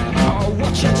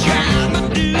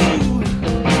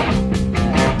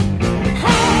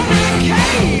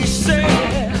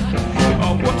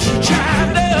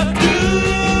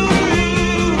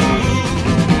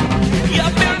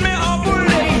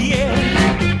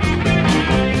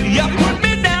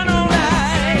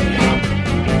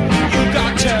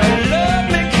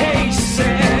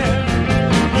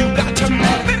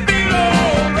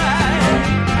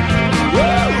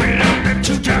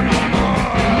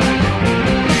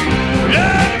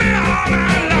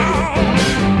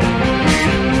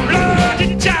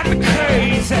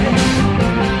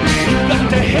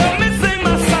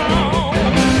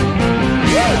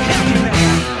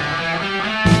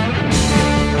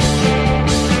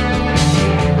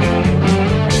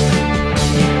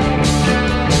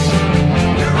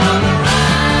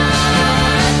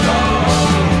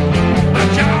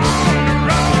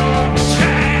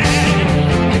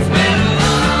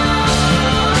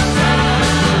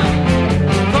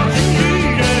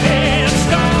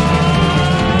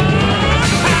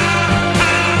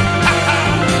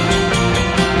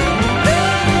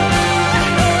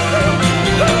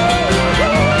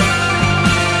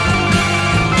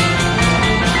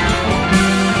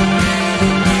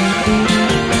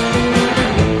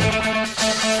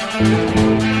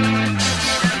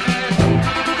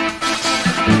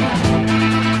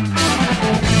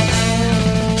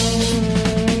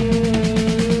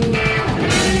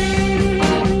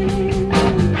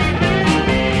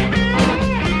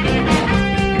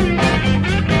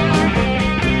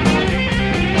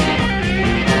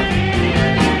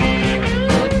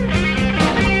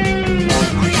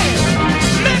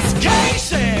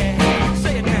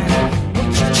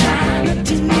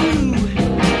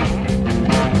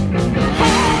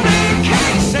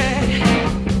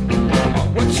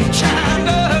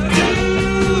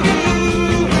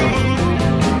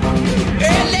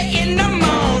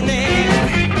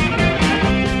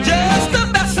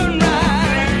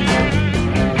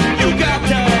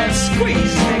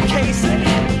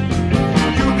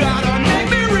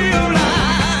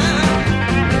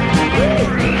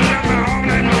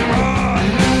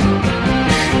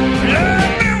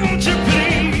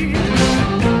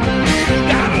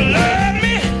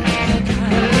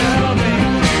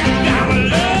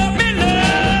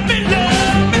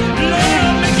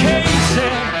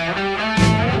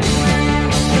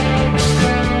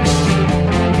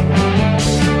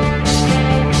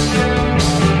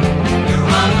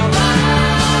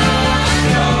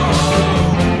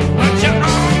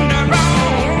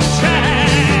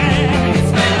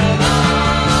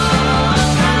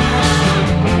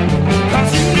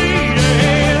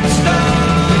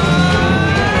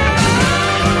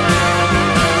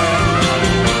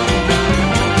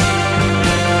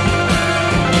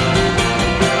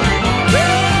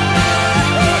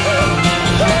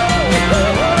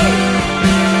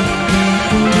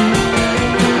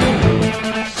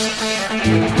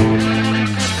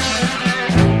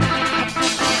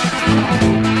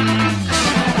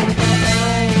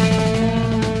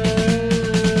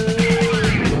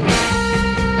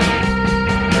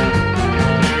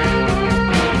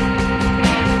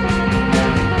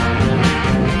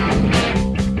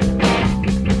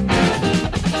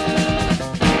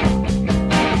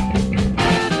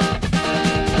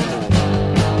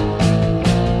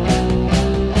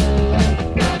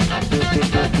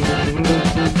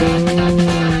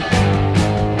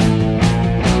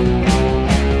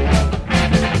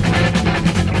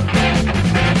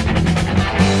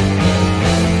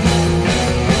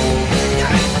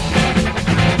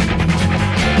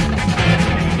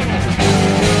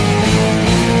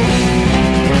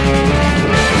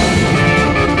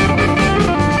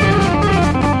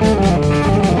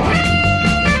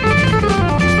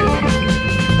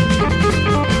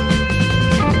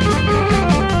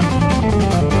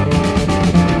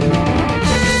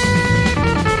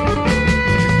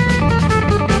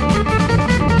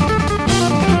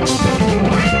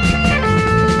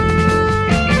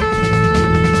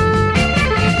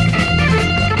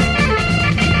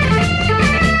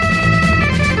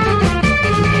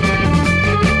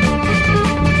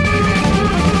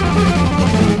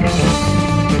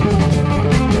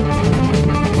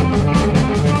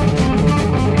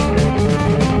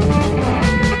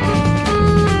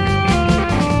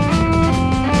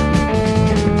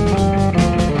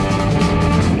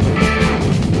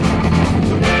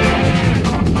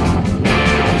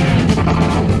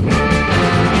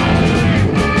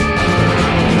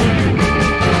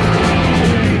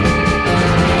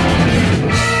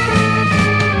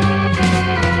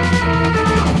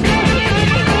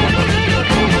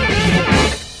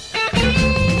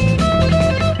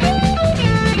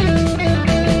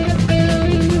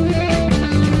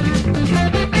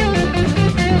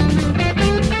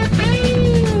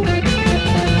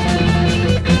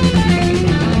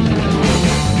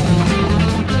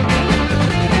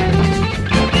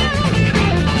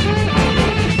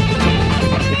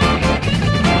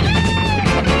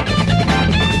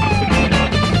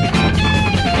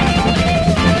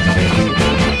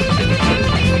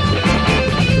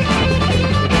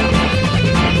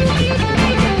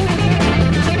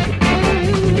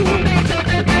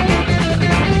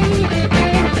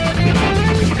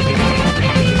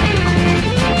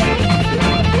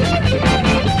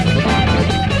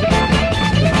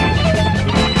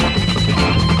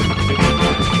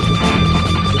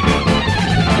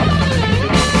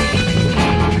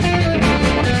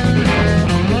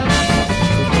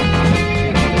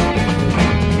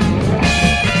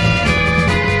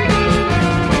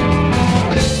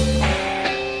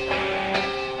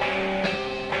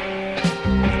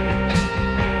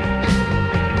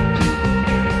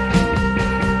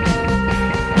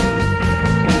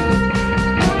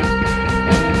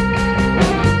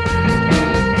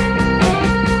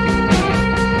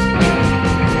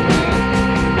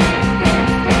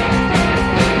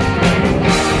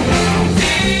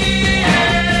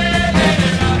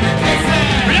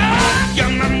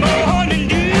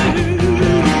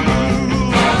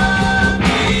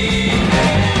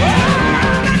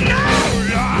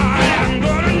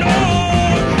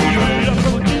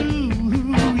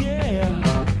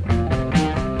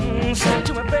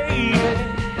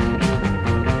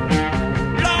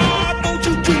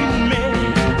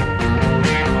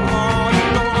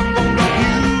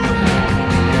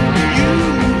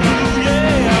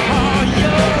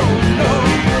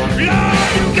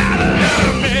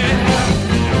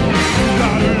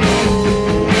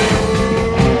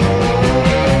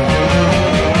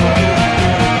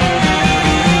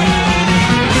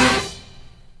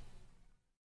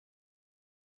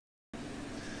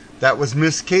 That was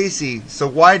Miss Casey. So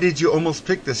why did you almost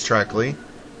pick this track, Lee?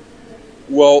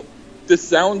 Well, this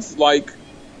sounds like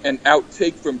an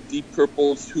outtake from Deep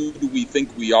Purple's Who Do We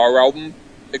Think We Are album,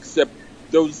 except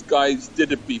those guys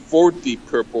did it before Deep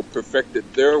Purple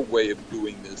perfected their way of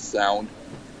doing this sound.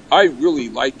 I really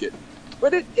like it.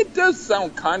 But it does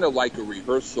sound kind of like a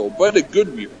rehearsal, but a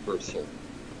good rehearsal.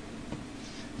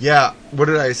 Yeah, what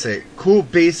did I say? Cool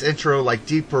bass intro like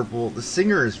Deep Purple. The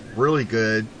singer is really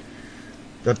good.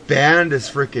 The band is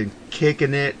freaking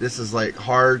kicking it. This is like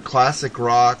hard classic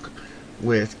rock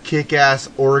with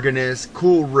kick-ass organists,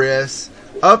 cool riffs,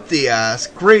 up the ass,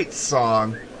 great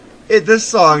song. This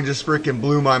song just freaking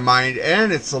blew my mind,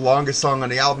 and it's the longest song on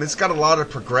the album. It's got a lot of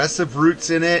progressive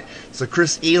roots in it. So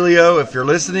Chris Elio, if you're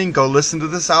listening, go listen to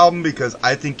this album because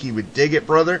I think he would dig it,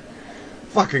 brother.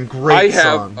 Fucking great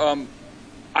song.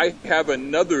 I have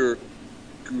another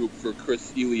group for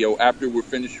Chris Elio. After we're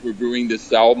finished reviewing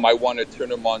this album, I want to turn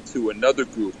him on to another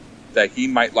group that he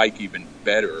might like even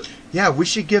better. Yeah, we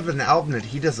should give an album that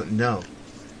he doesn't know.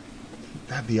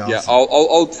 That'd be awesome. Yeah,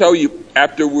 I'll tell you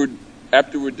after we're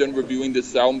done reviewing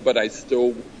this album, but I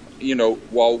still,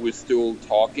 while we're still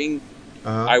talking,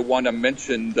 I want to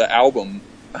mention the album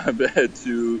and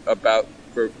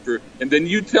then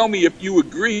you tell me if you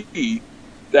agree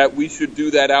that we should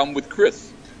do that album with Chris.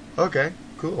 Okay,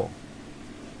 cool.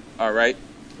 All right.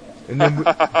 And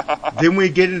then we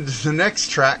get into the next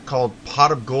track called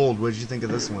Pot of Gold. What did you think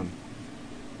of this one?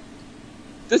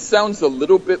 This sounds a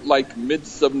little bit like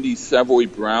mid-70s Savoy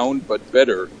Brown, but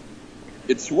better.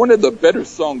 It's one of the better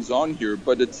songs on here,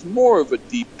 but it's more of a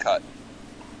deep cut.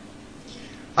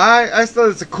 I thought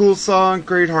it's a cool song,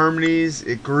 great harmonies,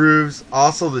 it grooves.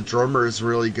 Also, the drummer is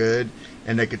really good,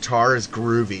 and the guitar is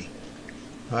groovy.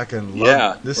 I can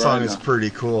love it. This song is pretty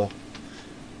cool.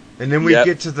 And then we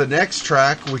get to the next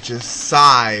track, which is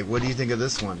Sigh. What do you think of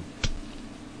this one?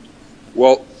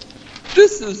 Well,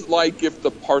 this is like if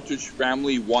the Partridge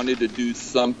Family wanted to do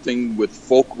something with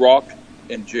folk rock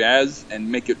and jazz and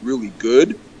make it really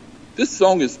good. This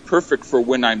song is perfect for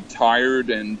when I'm tired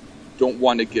and don't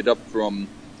want to get up from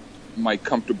my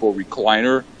comfortable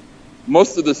recliner.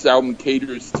 Most of this album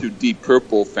caters to Deep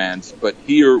Purple fans, but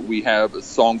here we have a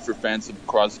song for fans of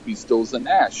Crosby, Stills, and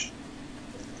Nash.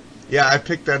 Yeah, I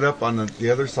picked that up on the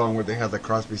other song where they have the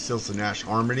Crosby, Stills, and Nash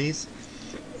harmonies.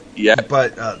 Yeah.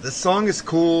 But the song is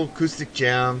cool, acoustic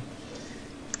jam.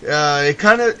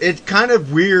 It's kind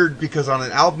of weird because on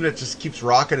an album that just keeps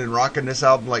rocking and rocking, this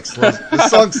album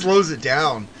this song slows it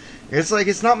down. It's like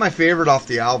it's not my favorite off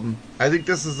the album. I think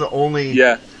this is the only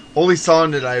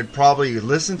song that I'd probably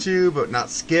listen to but not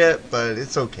skip, but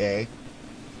it's okay.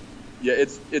 Yeah,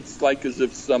 it's like as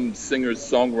if some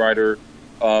singer-songwriter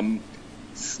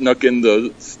snuck in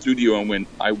the studio and went,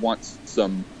 I want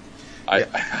some...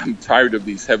 I'm tired of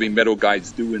these heavy metal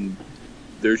guys doing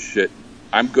their shit.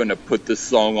 I'm going to put this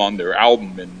song on their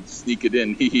album and sneak it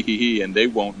in, and they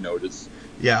won't notice.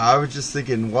 Yeah, I was just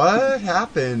thinking, what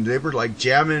happened? They were like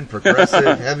jamming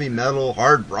progressive, heavy metal,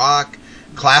 hard rock,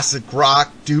 classic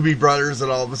rock, Doobie Brothers,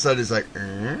 and all of a sudden it's like,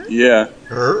 reggae. Yeah,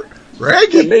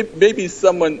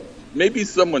 maybe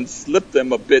someone slipped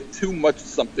them a bit too much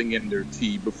something in their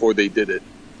tea before they did it.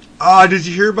 Did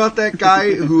you hear about that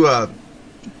guy who, I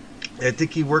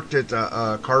think he worked at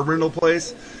a car rental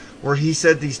place, where he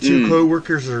said these two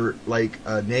co-workers are like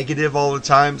negative all the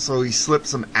time, so he slipped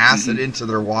some acid into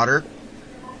their water.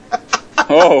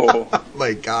 Oh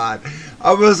my God.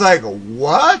 I was like,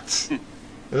 what?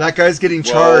 That guy's getting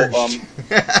charged.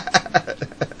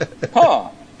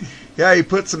 Yeah, he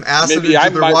put some acid into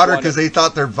their water because they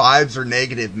thought their vibes are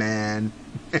negative, man.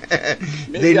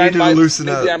 They needed to loosen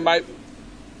up.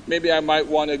 Maybe I might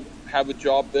want to have a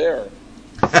job there.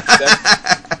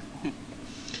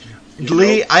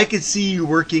 Lee, I could see you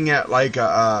working at like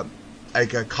a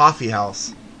coffee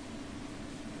house.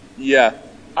 Yeah,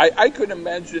 I could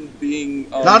imagine being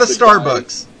not a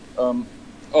Starbucks.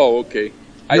 Okay.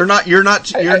 You're not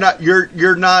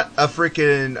a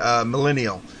freaking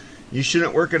millennial. You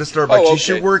shouldn't work at a Starbucks. Okay. You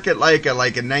should work at like a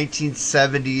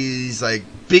 1970s like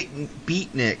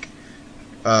beatnik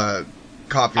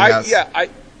coffee house.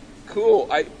 Cool.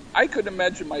 I could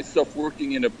imagine myself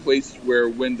working in a place where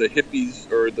when the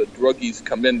hippies or the druggies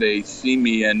come in, they see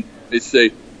me and they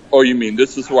say, oh, you mean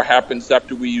this is what happens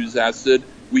after we use acid?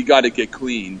 We got to get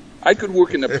clean. I could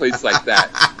work in a place like that.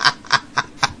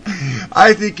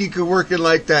 I think you could work in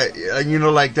like that,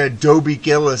 like that Dobie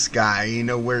Gillis guy,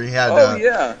 where he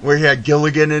had where he had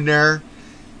Gilligan in there.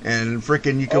 And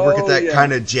freaking you could work at that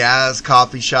kind of jazz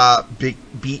coffee shop, big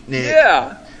beatnik.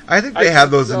 Yeah. I think they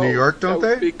have those in New York, don't they?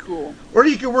 That would be cool. Or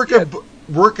you could work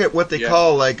at what they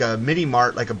call like a mini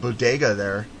mart, like a bodega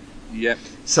there. Yep.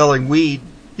 selling weed.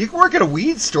 You can work at a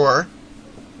weed store.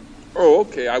 Oh,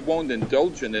 okay. I won't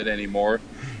indulge in it anymore.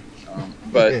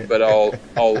 But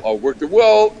I'll work there.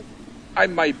 Well, I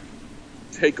might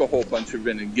take a whole bunch of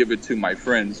it and give it to my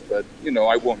friends, but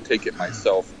I won't take it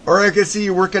myself. Or I could see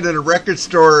you working at a record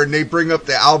store and they bring up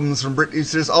the albums from Britney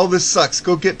Spears. Oh, this sucks.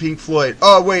 Go get Pink Floyd.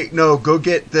 Oh, wait, no. Go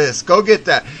get this. Go get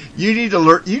that. You need to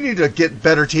learn. You need to get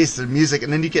better taste in music,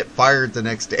 and then you get fired the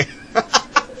next day.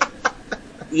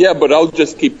 Yeah, but I'll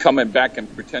just keep coming back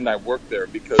and pretend I work there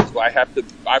because I have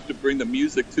to bring the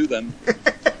music to them.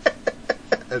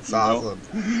 That's awesome.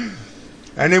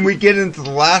 And then we get into the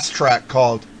last track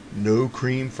called No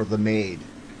Cream for the Maid,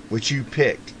 which you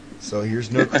picked. So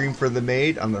here's No Cream for the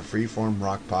Maid on the Freeform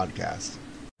Rock Podcast.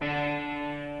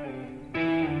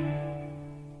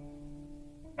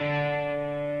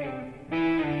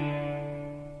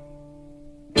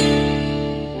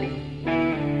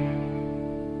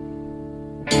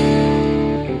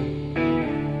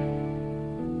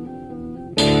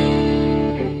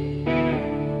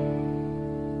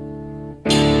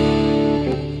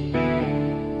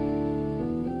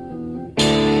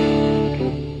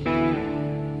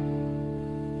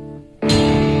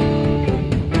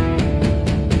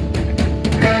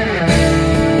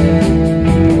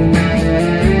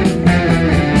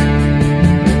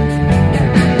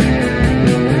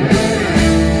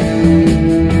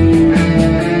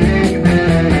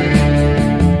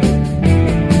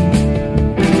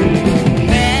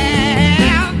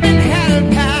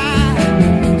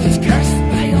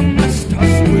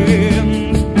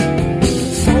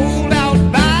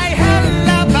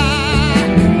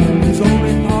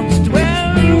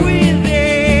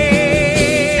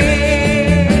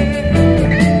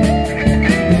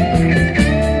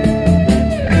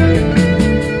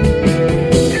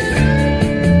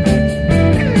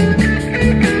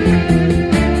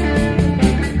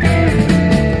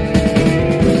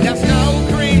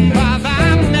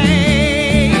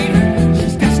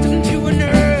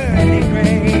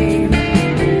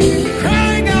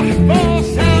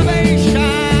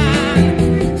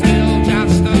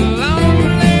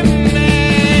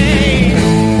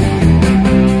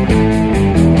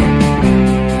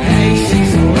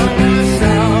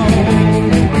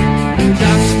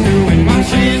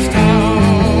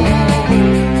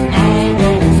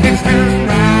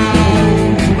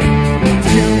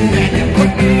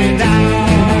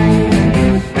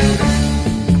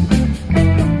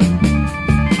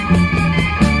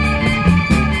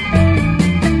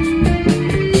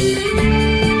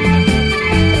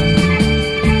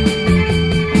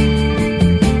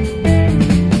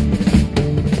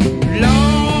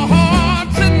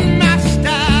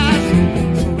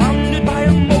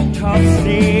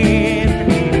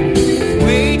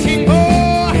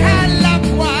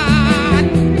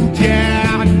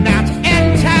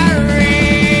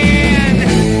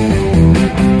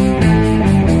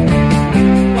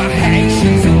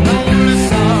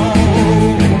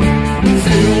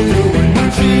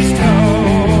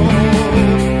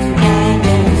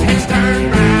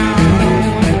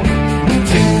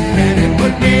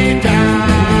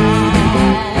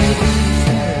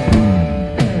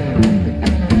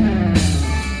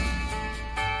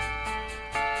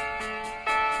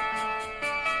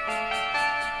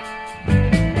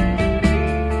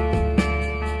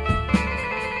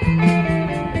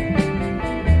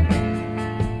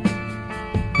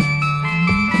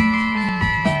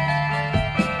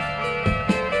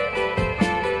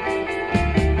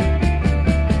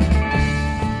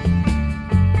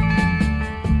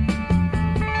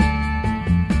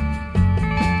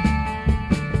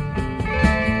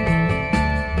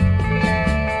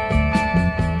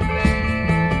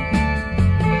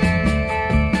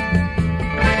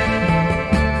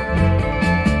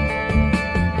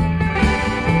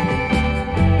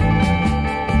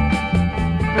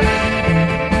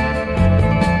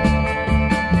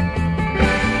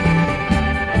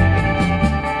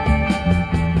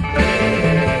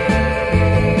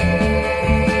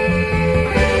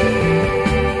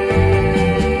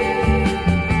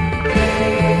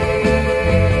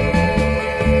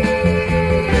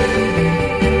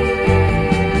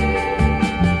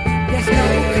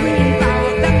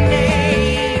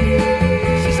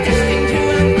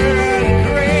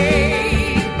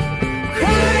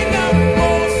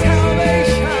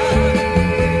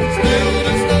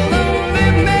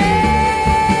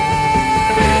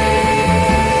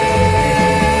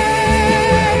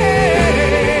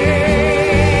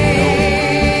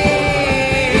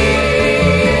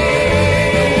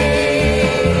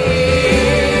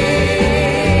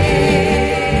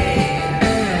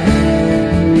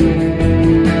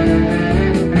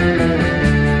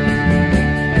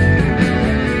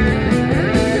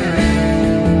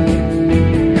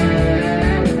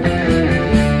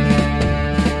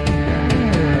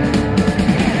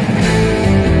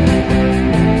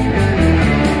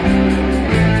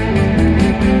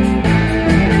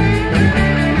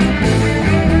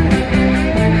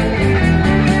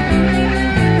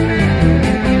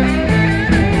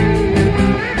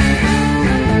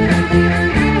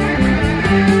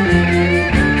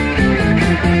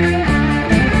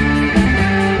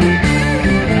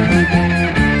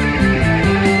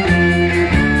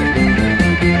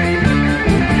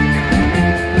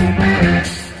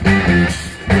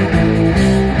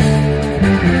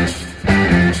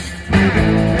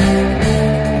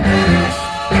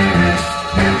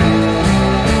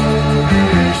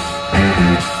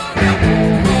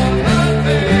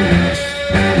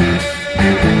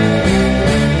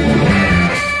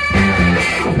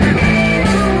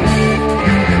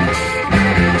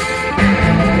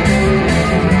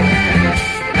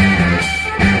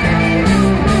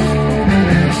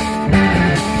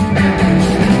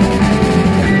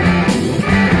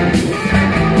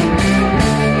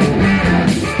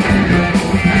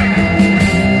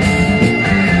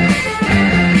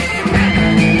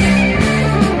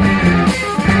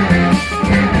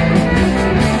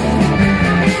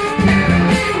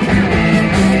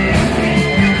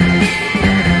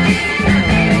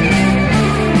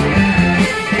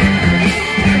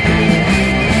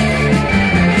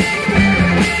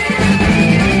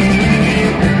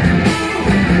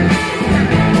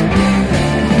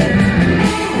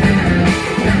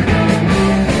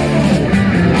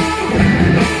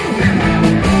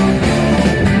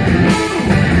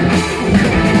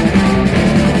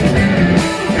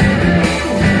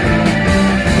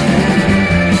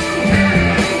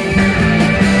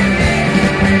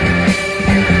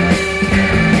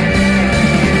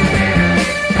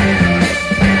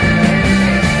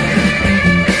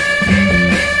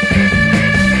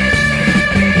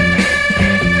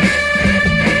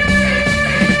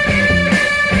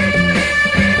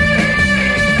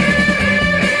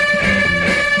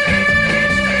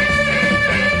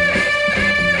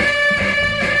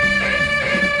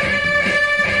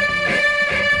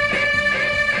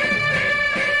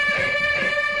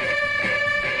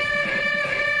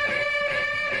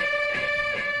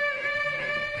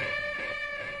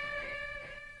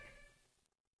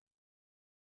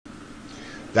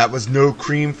 That was No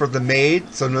Cream for the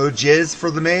Maid, so no jizz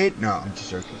for the maid? No, I'm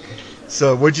just joking.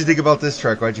 So what'd you think about this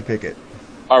track? Why'd you pick it?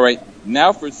 All right,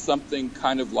 now for something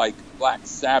kind of like Black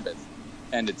Sabbath,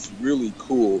 and it's really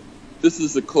cool. This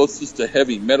is the closest to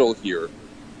heavy metal here.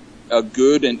 A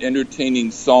good and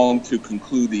entertaining song to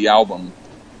conclude the album,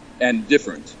 and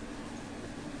different.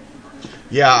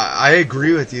 Yeah, I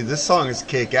agree with you. This song is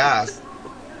kick-ass.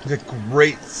 It's a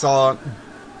great song.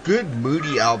 Good,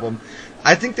 moody album.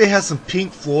 I think they have some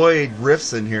Pink Floyd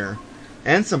riffs in here.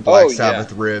 And some Black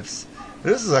Sabbath riffs.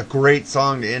 This is a great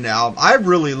song to end the album. I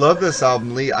really love this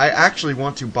album, Lee. I actually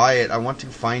want to buy it. I want to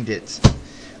find it.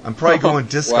 I'm probably going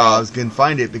Discogs and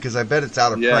find it because I bet it's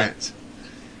out of print.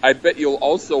 I bet you'll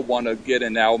also want to get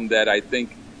an album that I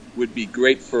think would be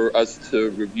great for us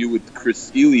to review with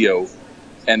Chris Elio.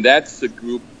 And that's the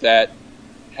group that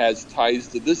has ties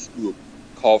to this group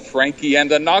called Frankie and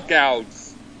the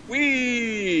Knockouts.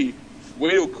 Whee!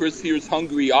 Wait till Chris hears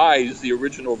Hungry Eyes, the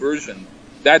original version.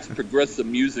 That's progressive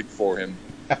music for him.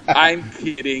 I'm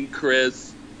kidding,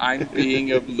 Chris. I'm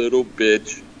being a little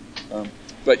bitch.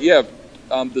 But yeah,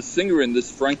 the singer in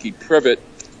this, Frankie Previtt,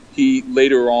 he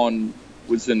later on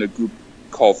was in a group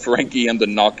called Frankie and the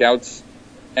Knockouts.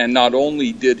 And not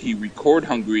only did he record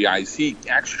Hungry Eyes, he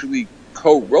actually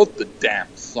co-wrote the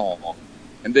damn song.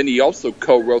 And then he also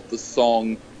co-wrote the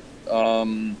song,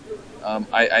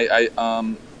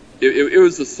 it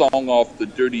was a song off the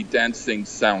Dirty Dancing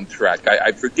soundtrack.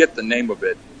 I forget the name of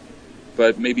it,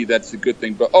 but maybe that's a good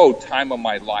thing. But Time of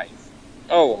My Life.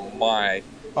 Oh my.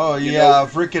 Oh yeah,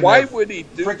 freaking. Why would he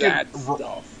do that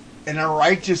stuff? And the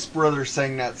Righteous Brothers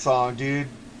sang that song, dude.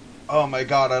 Oh my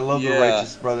God, I love the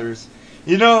Righteous Brothers.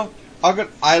 You know,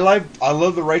 I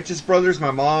love the Righteous Brothers.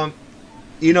 My mom,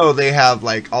 you know, they have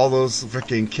like all those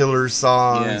freaking killer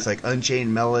songs, like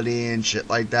Unchained Melody and shit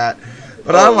like that.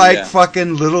 But I like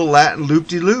fucking Little Latin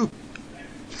Loop-de-Loop.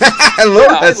 I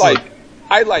love that song.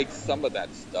 I like some of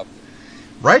that stuff.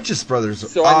 Righteous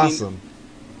Brothers are awesome.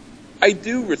 I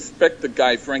do respect the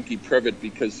guy Frankie Previtt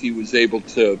because he was able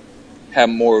to have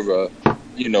more of a,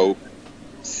 you know,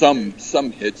 some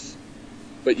hits.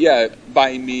 But yeah,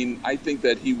 I think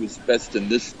that he was best in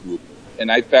this group.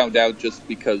 And I found out just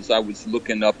because I was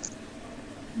looking up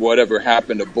whatever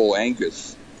happened to Bull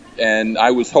Angus. And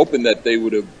I was hoping that they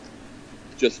would have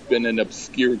just been an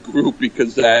obscure group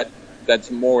because that's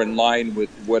more in line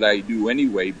with what I do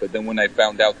anyway. But then when I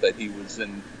found out that he was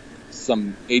in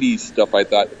some 80s stuff, I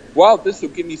thought, wow, this will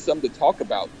give me something to talk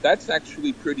about. That's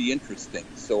actually pretty interesting.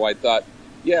 So I thought,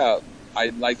 yeah,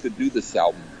 I'd like to do this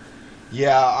album.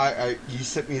 Yeah, you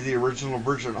sent me the original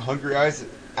version of Hungry Eyes. It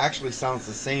actually sounds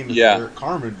the same as the Eric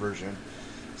Carmen version.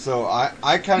 So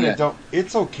I kind of don't...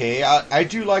 It's okay. I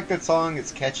do like that song.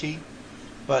 It's catchy.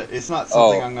 But it's not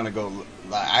something I'm going to go...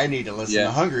 I need to listen to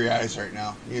Hungry Eyes right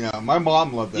now. You know, my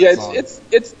mom loved that song. Yeah,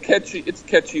 it's catchy. It's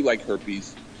catchy like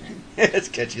herpes. It's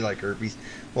catchy like herpes.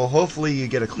 Well, hopefully you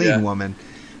get a clean woman.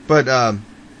 But,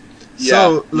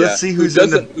 so, let's see who's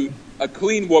a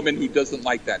clean woman who doesn't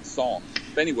like that song.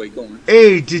 But anyway, go on.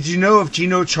 Hey, did you know if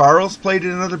Gino Charles played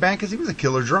in another band? Because he was a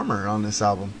killer drummer on this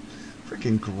album.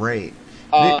 Freaking great.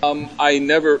 I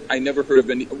never heard of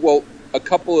any... Well, a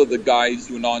couple of the guys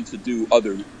went on to do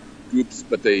other groups,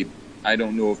 but I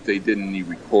don't know if they did any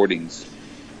recordings.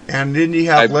 And then you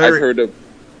have I've heard of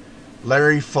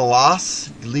Larry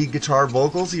Falas, lead guitar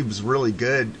vocals. He was really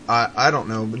good. I don't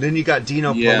know. But then you got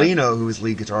Dino Polino, who was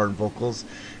lead guitar and vocals.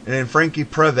 And then Frankie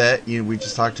Previtt, we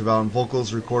just talked about, on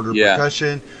vocals, recorder,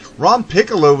 percussion. Ron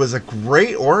Piccolo was a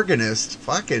great organist.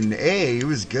 Fucking A, he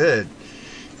was good.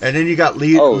 And then you got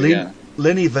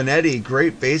Lenny Vanetti,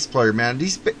 great bass player, man.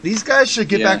 These guys should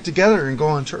get back together and go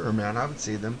on tour, man. I would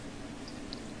see them.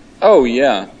 Oh,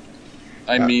 yeah.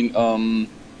 I mean,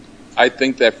 I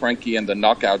think that Frankie and the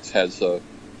Knockouts has a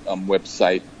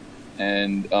website.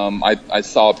 And I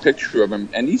saw a picture of him,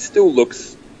 and he still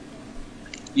looks,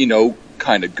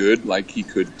 kind of good, like he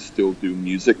could still do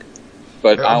music.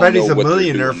 But I bet he's a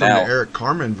millionaire from the Eric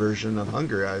Carmen version of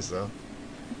Hungry Eyes, though.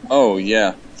 Oh,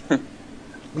 yeah.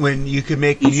 When you could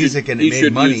make music and it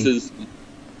made money.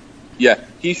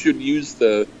 He should use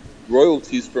the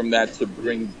royalties from that to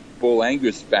bring Bull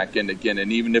Angus back in again.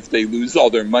 And even if they lose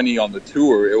all their money on the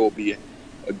tour, it will be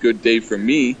a good day for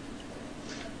me.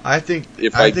 I think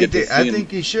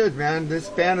he should, man. This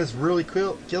band is really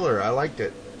killer. I liked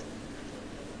it.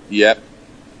 Yep.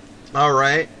 All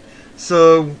right.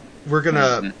 So we're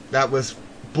gonna. That was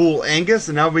Bull Angus,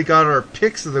 and now we got our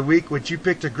picks of the week. Which you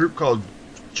picked a group called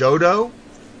Jodo.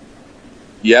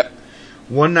 Yep.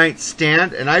 One Night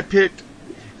Stand, and I picked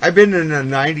I've been in a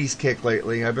 90s kick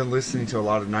lately. I've been listening to a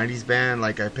lot of 90s band.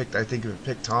 Like I think of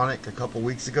Pictonic a couple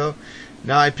weeks ago.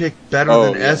 Now I picked Better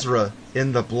Than Ezra,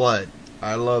 In the Blood.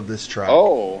 I love this track.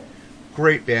 Oh.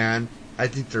 Great band. I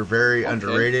think they're very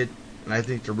underrated, and I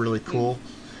think they're really cool.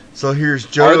 So here's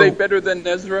Joe. Are they better than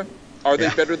Ezra? Are they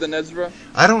better than Ezra?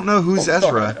 I don't know who's Ezra.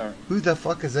 All right. Who the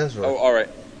fuck is Ezra? Oh, all right.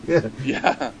 Yeah.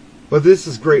 Yeah. But this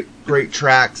is great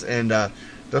tracks, and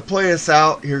to play us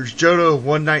out, here's Jodo,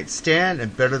 One Night Stand,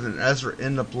 and Better Than Ezra,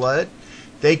 In the Blood.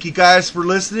 Thank you guys for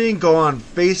listening. Go on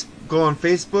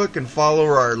Facebook and follow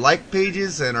our like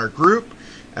pages and our group,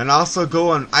 and also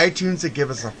go on iTunes and give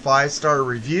us a 5-star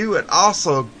review, and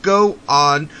also go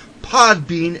on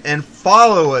Podbean and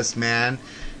follow us, man,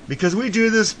 because we do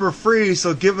this for free.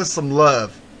 So give us some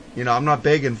love. You know, I'm not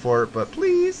begging for it, but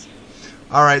please.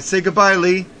 All right, say goodbye,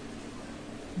 Lee.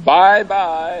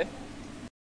 Bye-bye.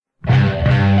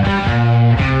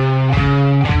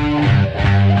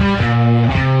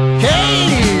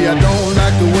 Hey, I don't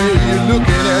like the way you're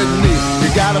looking at me. You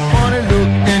got a funny look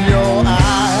in your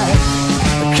eye.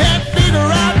 I can't figure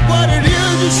out what it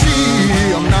is you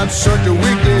see. I'm not such a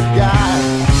wicked guy.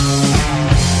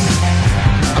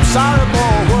 I'm sorry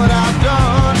for what I've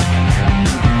done.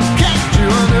 Can't you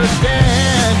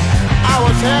understand? I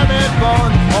was having fun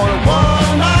on a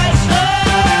one-night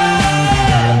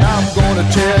stand. I'm gonna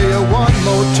tell you one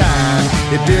more time,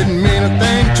 it didn't mean a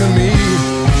thing to me.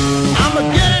 I'm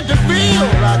beginning to feel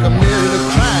like I'm near to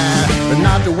cry, but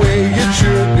not the way it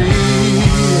should be.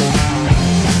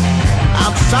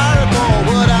 I'm sorry for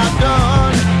what I've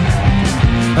done.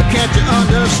 Can't you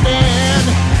understand?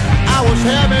 I was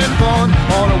having fun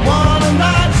on a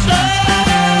one-night stand.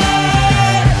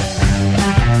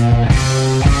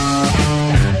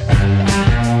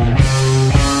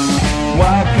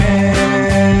 Why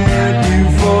can't you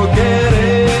forget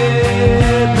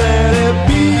it? Let it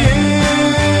be,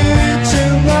 it's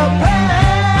in the past.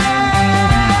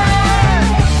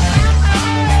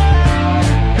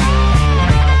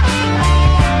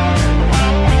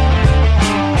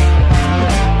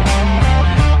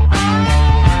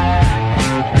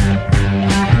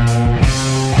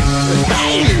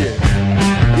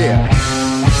 Yeah.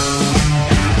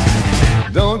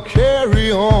 Don't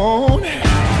carry on,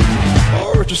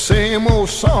 or it's the same old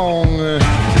song.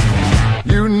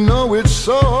 You know it's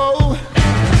so.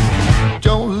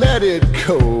 Don't let it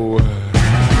go.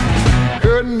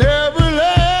 It never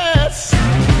lasts.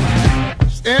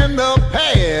 It's in the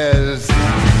past.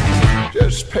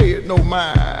 Just pay it no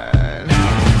mind.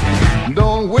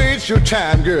 Don't waste your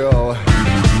time, girl.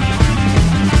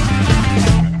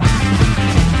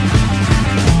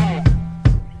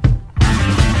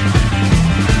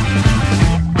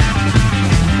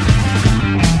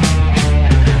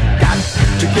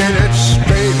 Get it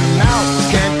straightened out,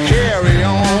 can't carry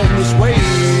on this way.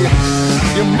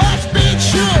 You must be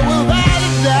sure without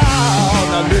a doubt.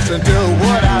 Now listen to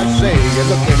what I say.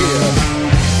 Look here,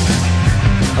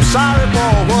 I'm sorry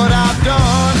for what I've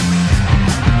done,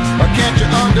 but can't you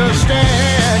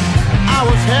understand? I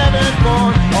was having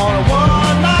fun on a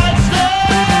one-night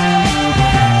stand.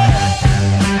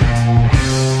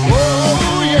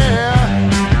 Oh yeah.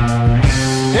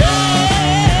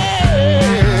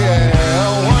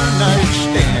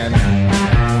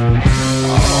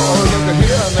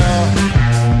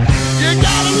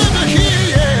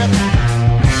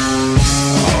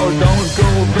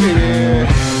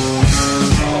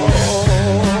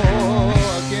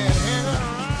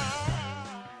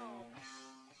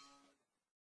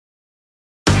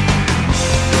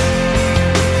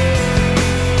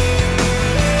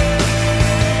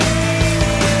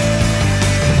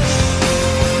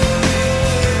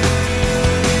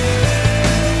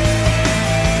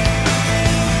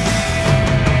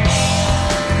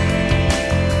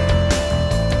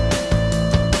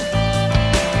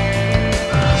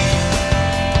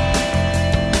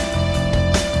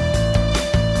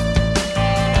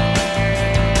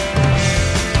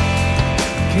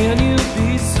 Can you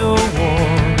be so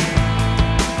warm?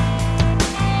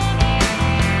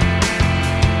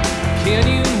 Can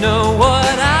you know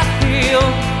what I feel?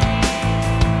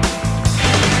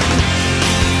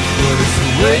 But it's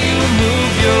the way you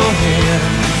move your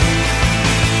hands,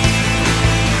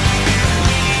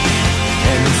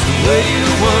 and it's the way you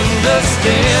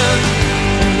understand,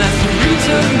 and that's the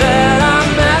reason that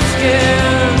I'm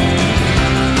asking.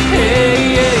 Hey,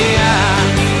 yeah, yeah.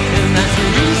 And that's the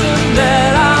reason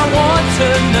that I want to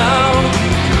know.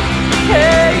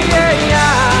 Hey, yeah,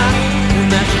 yeah. And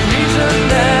that's the reason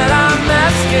that I'm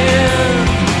asking.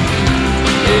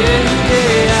 Yeah,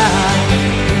 yeah.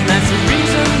 And that's the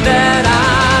reason that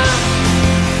I'm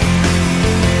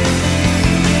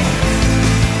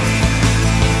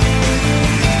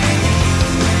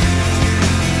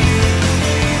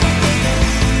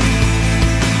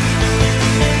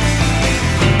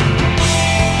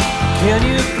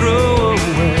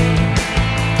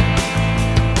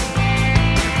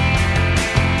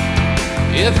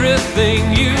everything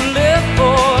you live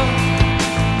for.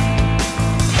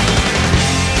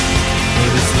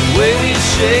 But it's the way we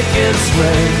shake and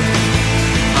sway.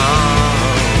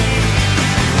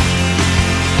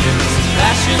 And it's the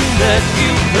passion that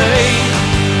you play.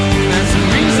 That's the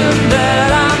reason that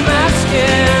I'm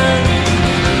asking.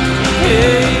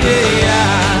 Yeah, yeah,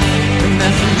 yeah. And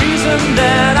that's the reason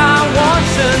that I want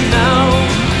to know.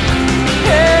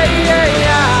 Yeah, yeah,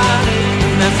 yeah.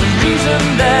 And that's the reason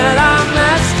that I'm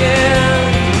asking.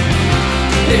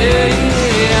 Yeah,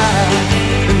 yeah,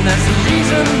 yeah. And that's the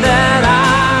reason that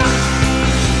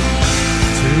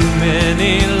too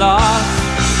many lost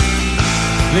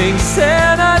links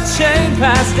in a chain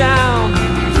passed down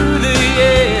through the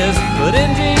years, but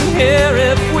ending here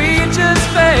if we just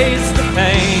face the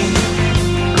pain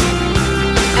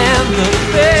and the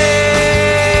fear.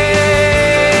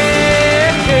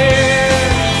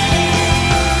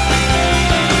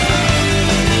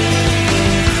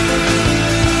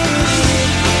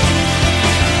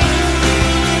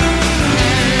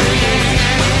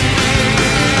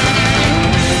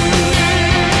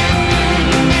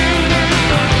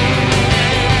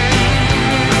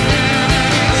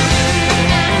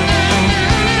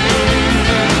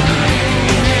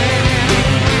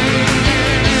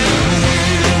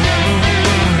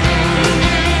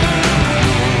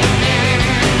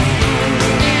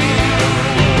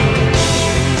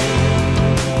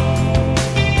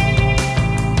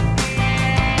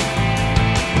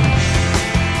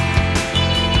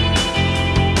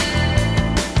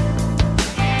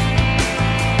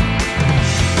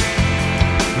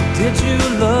 Did you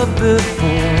love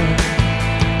before?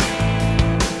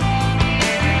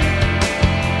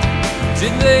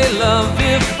 Did they love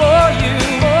before you?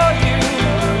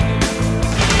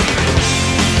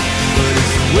 But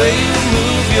it's the way you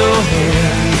move your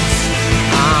hands.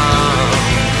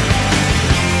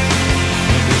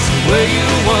 It's the way you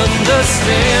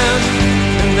understand.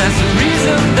 And that's the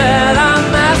reason that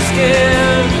I'm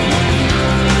asking.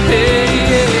 Hey,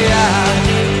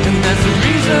 yeah. And that's the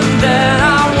reason that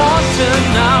I want to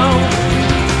know.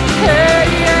 Hey,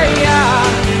 yeah,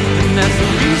 yeah. And that's the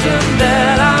reason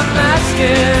that I'm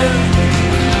asking.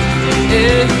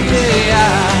 Hey, yeah,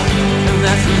 yeah. And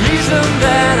that's the reason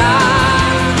that la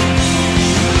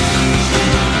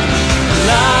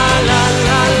la la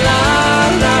la la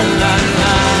la la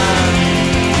la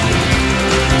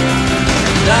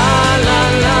la la la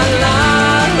la la la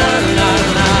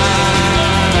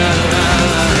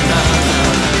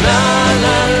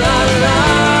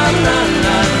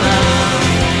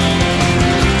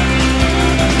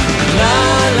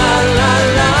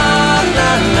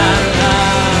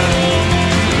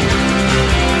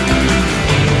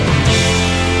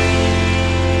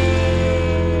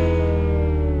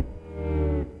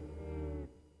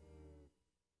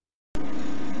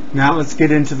Now let's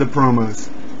get into the promos.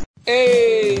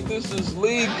 Hey, this is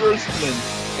Lee Gerstmann,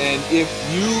 and if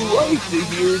you like to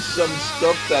hear some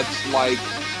stuff that's like,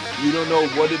 you don't know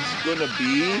what it's gonna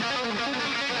be,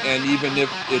 and even if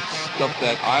it's stuff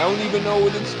that I don't even know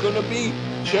what it's gonna be,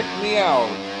 check me out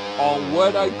on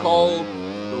what I call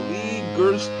the Lee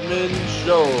Gerstmann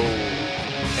Show,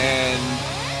 and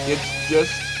it's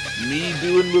just me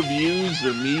doing reviews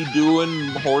or me doing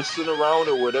horsing around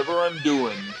or whatever I'm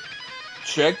doing.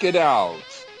 Check it out,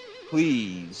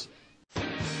 please.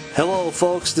 Hello,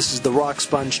 folks. This is the rock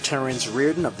sponge Terrence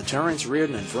Reardon of the Terrence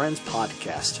Reardon and Friends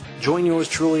podcast. Join yours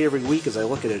truly every week as I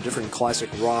look at a different classic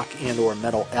rock and or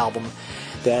metal album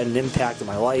that had an impact on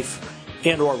my life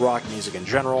and or rock music in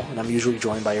general, and I'm usually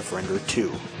joined by a friend or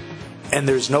two. And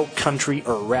there's no country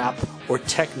or rap or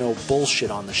techno bullshit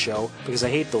on the show because I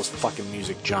hate those fucking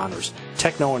music genres.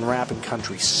 Techno and rap and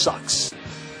country sucks.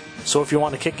 So if you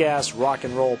want a kick-ass rock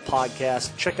and roll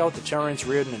podcast, check out the Terrence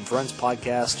Reardon and Friends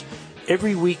podcast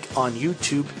every week on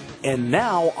YouTube and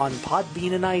now on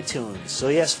Podbean and iTunes. So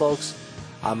yes, folks,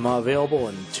 I'm available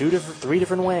in three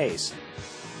different ways.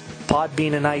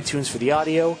 Podbean and iTunes for the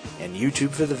audio and YouTube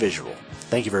for the visual.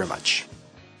 Thank you very much.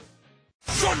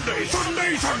 Sunday,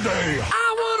 Sunday, Sunday.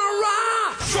 I wanna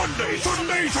rock. Sunday,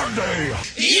 Sunday, Sunday.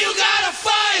 You gotta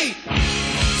fight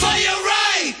for your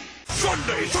right.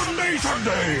 Sunday, Sunday,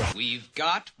 Sunday. We've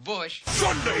got Bush.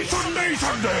 Sunday, Sunday,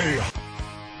 Sunday.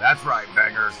 That's right,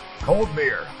 bangers. Cold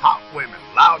beer, hot women,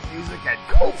 loud music, and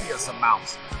copious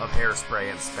amounts of hairspray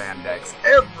and spandex.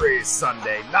 Every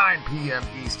Sunday, 9 p.m.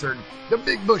 Eastern, the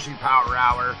Big Bushy Power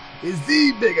Hour is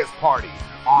the biggest party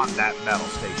on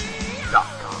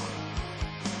thatmetalstation.com.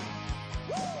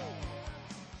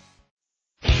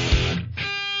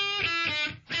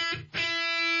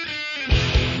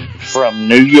 From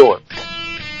New York.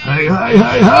 Hey, hey,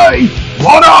 hey, hey!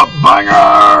 What up,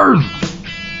 bangers?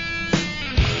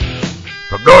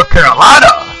 From North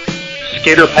Carolina,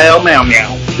 Skitter Pal Meow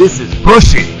Meow, this is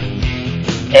Bushy.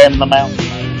 and the Mountain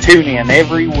Man. Tune in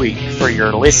every week for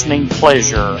your listening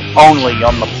pleasure only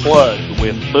on The Plug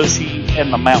with Bushy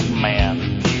and the Mountain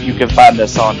Man. You can find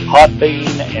us on Podbean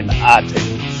and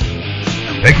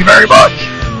iTunes. Thank you very much.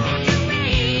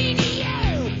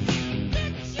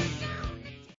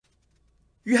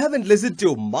 You haven't listened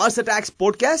to Mars Attacks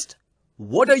podcast?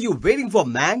 What are you waiting for,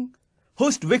 man?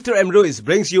 Host Victor Ambrose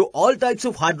brings you all types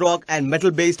of hard rock and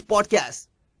metal-based podcasts.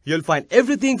 You'll find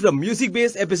everything from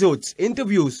music-based episodes,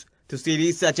 interviews, to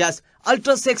series such as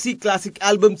Ultra Sexy Classic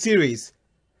Album Series,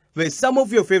 where some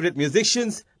of your favorite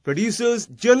musicians, producers,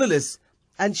 journalists,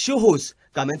 and show hosts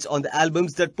comments on the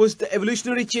albums that push the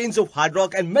evolutionary chains of hard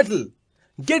rock and metal.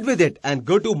 Get with it and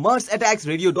go to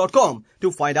MarsAttacksRadio.com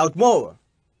to find out more.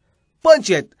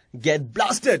 Punch it, get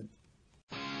blasted!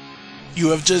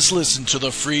 You have just listened to the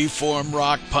Freeform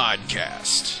Rock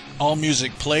Podcast. All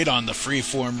music played on the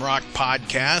Freeform Rock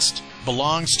Podcast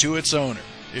belongs to its owner.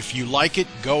 If you like it,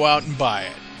 go out and buy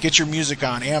it. Get your music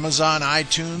on Amazon,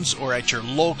 iTunes, or at your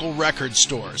local record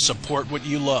store. Support what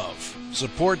you love.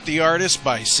 Support the artist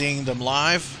by seeing them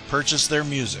live. Purchase their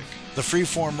music. The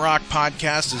Freeform Rock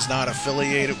Podcast is not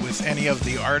affiliated with any of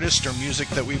the artists or music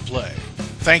that we play.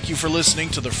 Thank you for listening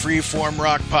to the Freeform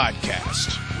Rock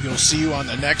Podcast. We'll see you on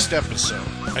the next episode.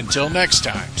 Until next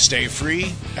time, stay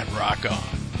free and rock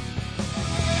on.